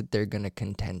don't think that they're going to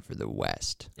contend for the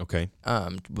West. Okay.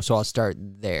 So I'll start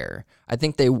there. I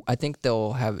think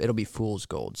they'll have, it'll be fool's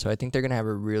gold. So I think they're going to have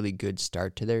a really good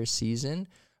start to their season,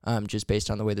 just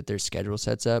based on the way that their schedule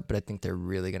sets up. But I think they're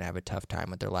really going to have a tough time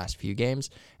with their last few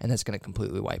games, and that's going to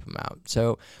completely wipe them out.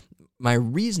 So my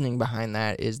reasoning behind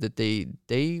that is that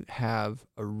they have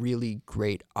a really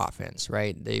great offense,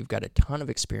 right? They've got a ton of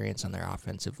experience on their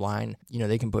offensive line. You know,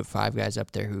 they can put 5 guys up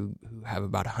there who have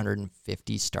about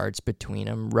 150 starts between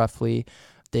them, roughly.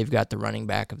 They've got the running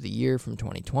back of the year from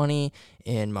 2020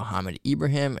 in Mohamed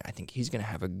Ibrahim. I think he's going to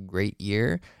have a great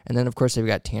year. And then, of course, they've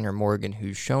got Tanner Morgan,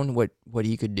 who's shown what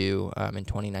he could do in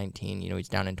 2019. You know, he's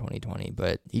down in 2020,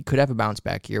 but he could have a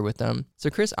bounce-back year with them. So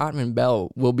Chris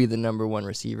Ottman-Bell will be the number one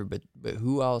receiver, but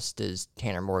who else does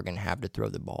Tanner Morgan have to throw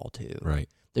the ball to? Right.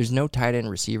 There's no tight end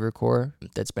receiver core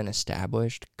that's been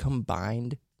established.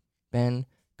 Combined in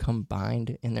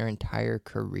their entire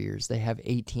careers, they have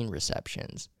 18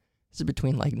 receptions. This is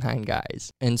between like 9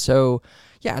 guys. And so,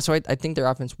 yeah, so I think their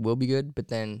offense will be good, but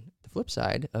then the flip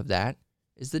side of that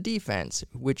is the defense,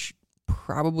 which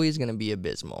probably is going to be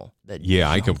abysmal.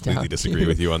 Yeah, I completely disagree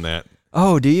with you on that.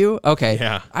 Oh, do you? Okay.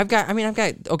 Yeah.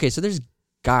 Okay, so there's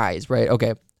guys, right?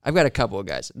 Okay, I've got a couple of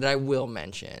guys that I will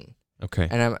mention. Okay.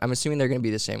 And I'm assuming they're going to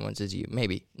be the same ones as you.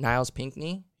 Maybe Niles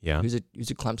Pinckney, Yeah. who's a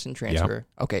Clemson transfer.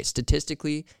 Yeah. Okay,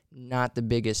 statistically, not the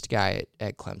biggest guy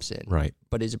at Clemson. Right.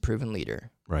 But is a proven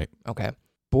leader. Right. Okay.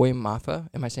 Boy Mafe,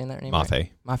 am I saying that name Mafe.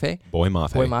 right? Mafe? Boy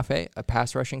Mafe. Boy Mafe, a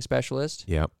pass rushing specialist.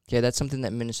 Yep. Okay, that's something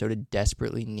that Minnesota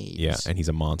desperately needs. Yeah, and he's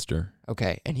a monster.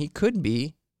 Okay, and he could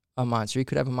be a monster. He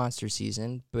could have a monster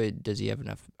season, but does he have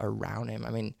enough around him? I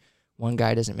mean, one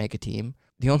guy doesn't make a team.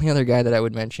 The only other guy that I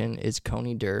would mention is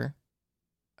Coney Durr.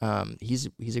 He's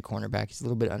a cornerback. He's a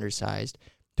little bit undersized.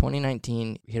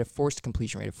 2019, he had a forced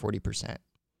completion rate of 40%,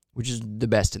 which is the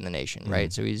best in the nation,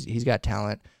 right? So he's got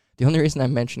talent. The only reason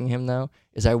I'm mentioning him, though,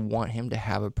 is I want him to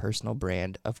have a personal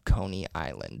brand of Coney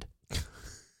Island.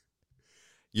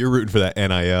 You're rooting for that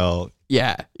NIL.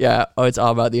 Yeah. Oh, it's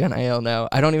all about the NIL now.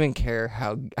 I don't even care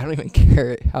how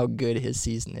good his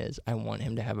season is. I want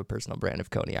him to have a personal brand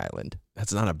of Coney Island.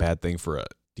 That's not a bad thing for a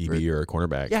DB or a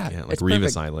cornerback. Yeah, like it's Revis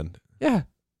perfect. Island. Yeah,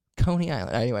 Coney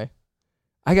Island. Anyway,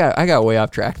 I got way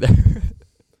off track there.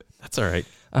 That's all right.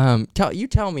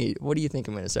 Tell me, what do you think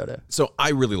of Minnesota? So I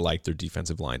really like their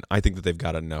defensive line. I think that they've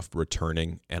got enough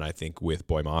returning, and I think with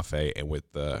Boy Mafe and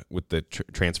with the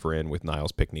transfer in with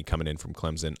Niles Pinckney coming in from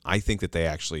Clemson, I think that they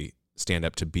actually stand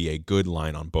up to be a good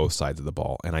line on both sides of the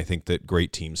ball. And I think that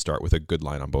great teams start with a good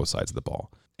line on both sides of the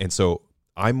ball. And so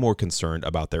I'm more concerned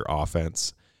about their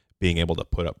offense being able to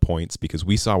put up points, because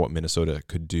we saw what Minnesota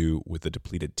could do with a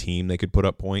depleted team. They could put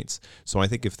up points. So I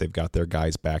think if they've got their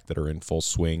guys back that are in full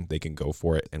swing, they can go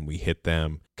for it, and we hit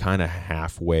them kind of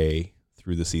halfway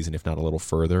through the season, if not a little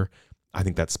further. I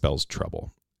think that spells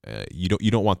trouble. You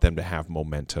don't want them to have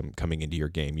momentum coming into your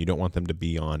game. You don't want them to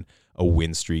be on a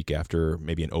win streak after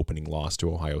maybe an opening loss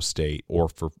to Ohio State, or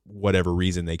for whatever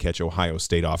reason they catch Ohio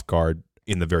State off guard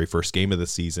in the very first game of the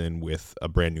season with a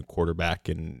brand new quarterback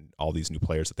and all these new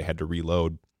players that they had to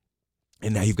reload.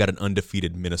 And now you've got an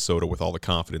undefeated Minnesota with all the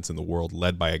confidence in the world,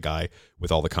 led by a guy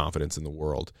with all the confidence in the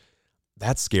world.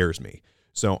 That scares me.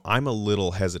 So I'm a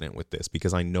little hesitant with this,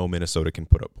 because I know Minnesota can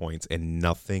put up points, and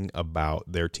nothing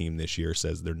about their team this year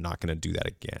says they're not going to do that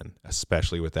again,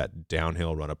 especially with that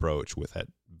downhill run approach with that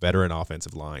veteran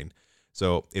offensive line.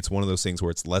 So it's one of those things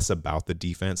where it's less about the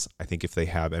defense. I think if they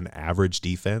have an average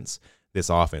defense, this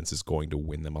offense is going to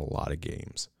win them a lot of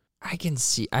games. I can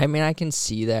see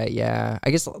that, yeah.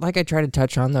 I guess, like I try to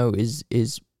touch on, though,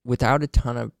 is without a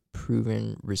ton of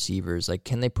proven receivers, like,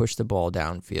 can they push the ball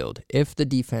downfield? If the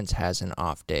defense has an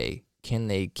off day, can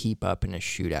they keep up in a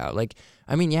shootout? Like,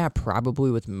 I mean, yeah,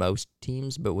 probably with most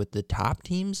teams, but with the top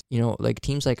teams, like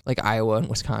teams like Iowa and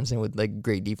Wisconsin with like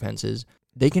great defenses,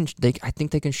 I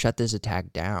think they can shut this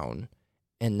attack down,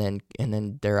 and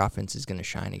then their offense is going to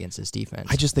shine against this defense.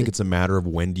 I just think it's a matter of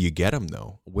when do you get them,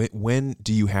 though? When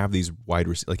do you have these wide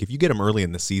receivers? Like, if you get them early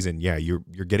in the season, yeah, you're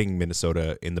getting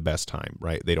Minnesota in the best time,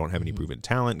 right? They don't have any proven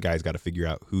talent. Guys got to figure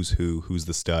out who's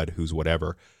the stud, who's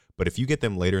whatever. But if you get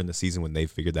them later in the season when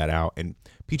they've figured that out, and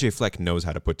PJ Fleck knows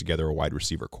how to put together a wide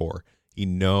receiver core. He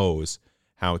knows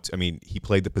how to, he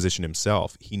played the position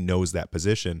himself. He knows that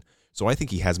position. So I think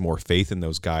he has more faith in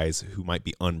those guys who might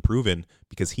be unproven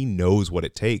because he knows what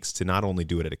it takes to not only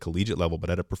do it at a collegiate level, but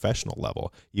at a professional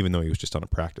level, even though he was just on a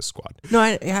practice squad. No,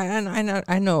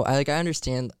 I know. I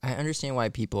understand why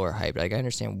people are hyped. Like, I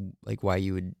understand why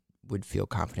you would feel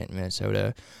confident in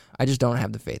Minnesota. I just don't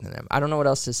have the faith in them. I don't know what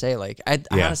else to say. I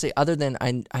honestly, other than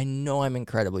I know I'm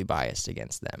incredibly biased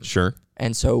against them. Sure.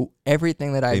 And so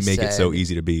everything that I've said, they make it so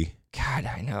easy to be. God,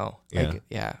 I know.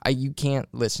 Yeah. You can't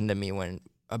listen to me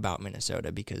about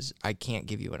Minnesota because I can't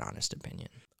give you an honest opinion.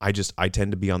 I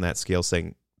tend to be on that scale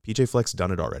saying PJ Fleck's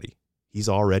done it already. He's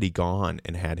already gone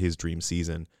and had his dream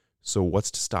season. So what's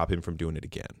to stop him from doing it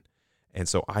again? And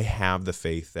so I have the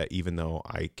faith that even though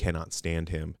I cannot stand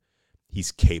him,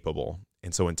 he's capable.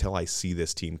 And so until I see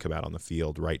this team come out on the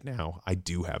field right now, I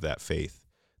do have that faith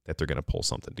that they're going to pull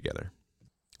something together.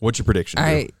 What's your prediction?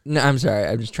 I'm sorry.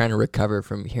 I'm just trying to recover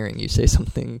from hearing you say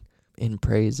something in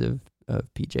praise of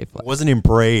PJ Fleck. It wasn't in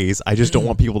praise. I just don't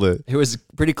want people to. It was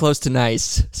pretty close to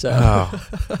nice. So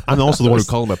I'm also the one who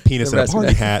called him a penis in a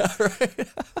party hat. Right.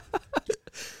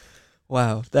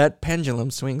 Wow, that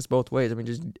pendulum swings both ways.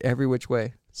 Just every which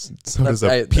way. So does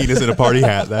a penis in a party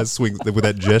hat. That swings with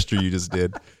that gesture you just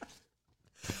did.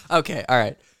 Okay, all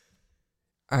right.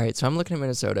 So I'm looking at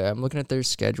Minnesota. I'm looking at their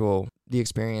schedule, the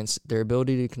experience, their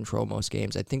ability to control most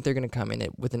games. I think they're going to come in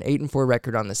with an 8-4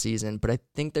 record on the season, but I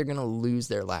think they're going to lose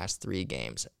their last 3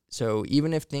 games. So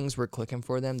even if things were clicking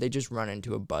for them, they just run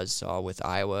into a buzzsaw with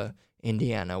Iowa,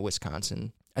 Indiana,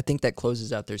 Wisconsin. I think that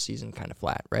closes out their season kind of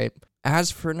flat, right?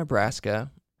 As for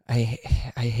Nebraska, I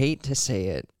hate to say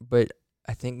it, but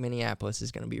I think Minneapolis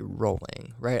is going to be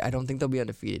rolling, right? I don't think they'll be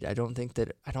undefeated. I don't think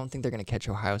they're going to catch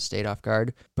Ohio State off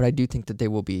guard, but I do think that they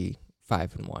will be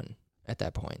 5-1 at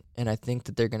that point. And I think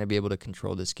that they're going to be able to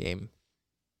control this game,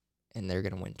 and they're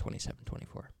going to win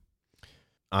 27-24.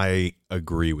 I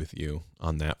agree with you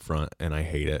on that front, and I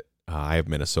hate it. I have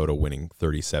Minnesota winning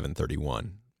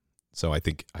 37-31. So I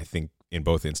think in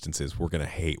both instances, we're going to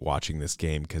hate watching this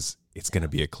game because it's going to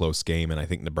be a close game, and I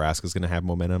think Nebraska's going to have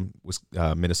momentum.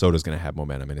 Minnesota's going to have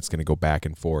momentum, and it's going to go back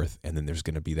and forth, and then there's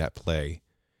going to be that play.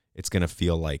 It's going to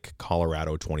feel like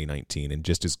Colorado 2019, and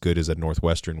just as good as a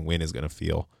Northwestern win is going to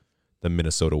feel, the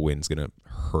Minnesota win's going to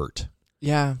hurt.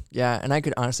 Yeah, and I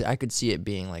could see it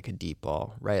being like a deep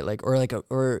ball, right?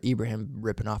 Or Ibrahim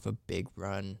ripping off a big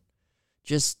run.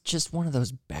 Just one of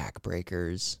those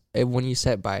backbreakers. When you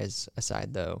set bias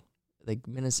aside, though,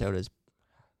 Minnesota's,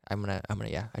 I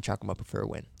chalk them up for a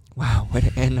win. Wow, way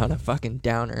to end on a fucking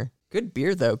downer. Good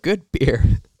beer, though. Good beer.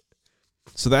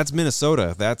 So that's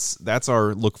Minnesota. That's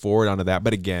our look forward onto that.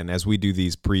 But again, as we do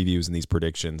these previews and these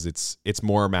predictions, it's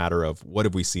more a matter of what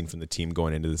have we seen from the team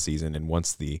going into the season, and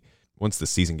once the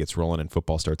season gets rolling and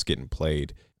football starts getting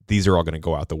played, these are all going to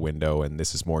go out the window, and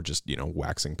this is more just,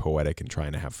 waxing poetic and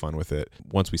trying to have fun with it.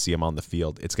 Once we see them on the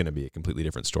field, it's going to be a completely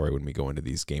different story when we go into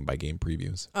these game-by-game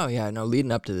previews. Oh, yeah. No,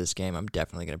 leading up to this game, I'm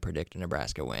definitely going to predict a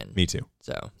Nebraska win. Me too.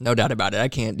 So, no doubt about it. I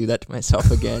can't do that to myself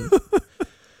again.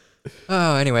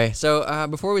 Anyway, so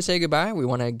before we say goodbye, we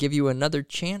want to give you another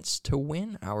chance to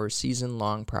win our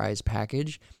season-long prize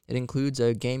package. It includes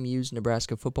a game-used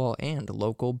Nebraska football and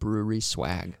local brewery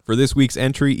swag. For this week's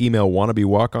entry, email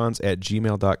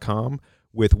wannabewalkons@gmail.com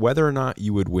with whether or not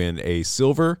you would win a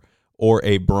silver or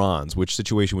a bronze. Which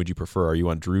situation would you prefer? Are you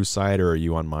on Drew's side or are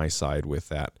you on my side with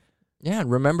that? Yeah,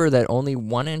 remember that only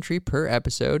one entry per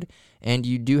episode, and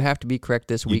you do have to be correct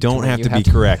this week. You don't have to be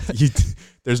correct.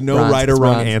 There's no bronze, right or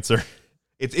wrong bronze. Answer.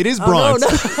 It is bronze.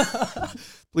 No.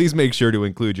 Please make sure to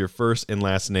include your first and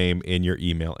last name in your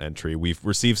email entry. We've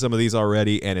received some of these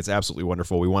already, and it's absolutely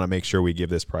wonderful. We want to make sure we give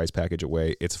this prize package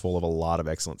away. It's full of a lot of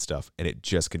excellent stuff, and it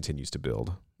just continues to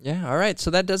build. Yeah, all right. So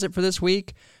that does it for this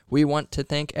week. We want to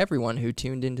thank everyone who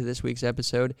tuned into this week's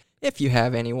episode. If you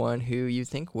have anyone who you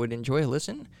think would enjoy a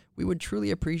listen, we would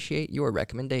truly appreciate your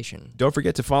recommendation. Don't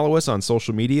forget to follow us on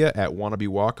social media at Wannabe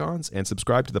Walk-Ons and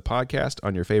subscribe to the podcast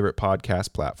on your favorite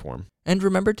podcast platform. And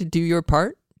remember to do your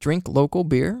part. Drink local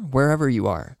beer wherever you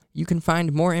are. You can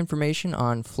find more information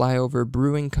on Flyover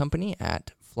Brewing Company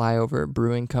at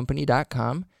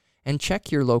flyoverbrewingcompany.com and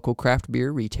check your local craft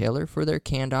beer retailer for their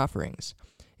canned offerings.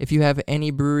 If you have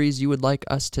any breweries you would like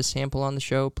us to sample on the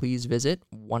show, please visit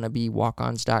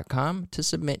wannabewalkons.com to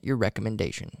submit your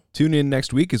recommendation. Tune in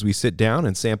next week as we sit down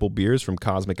and sample beers from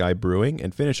Cosmic Eye Brewing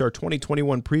and finish our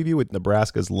 2021 preview with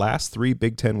Nebraska's last 3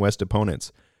 Big Ten West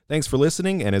opponents. Thanks for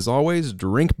listening, and as always,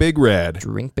 drink Big Red.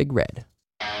 Drink Big Red.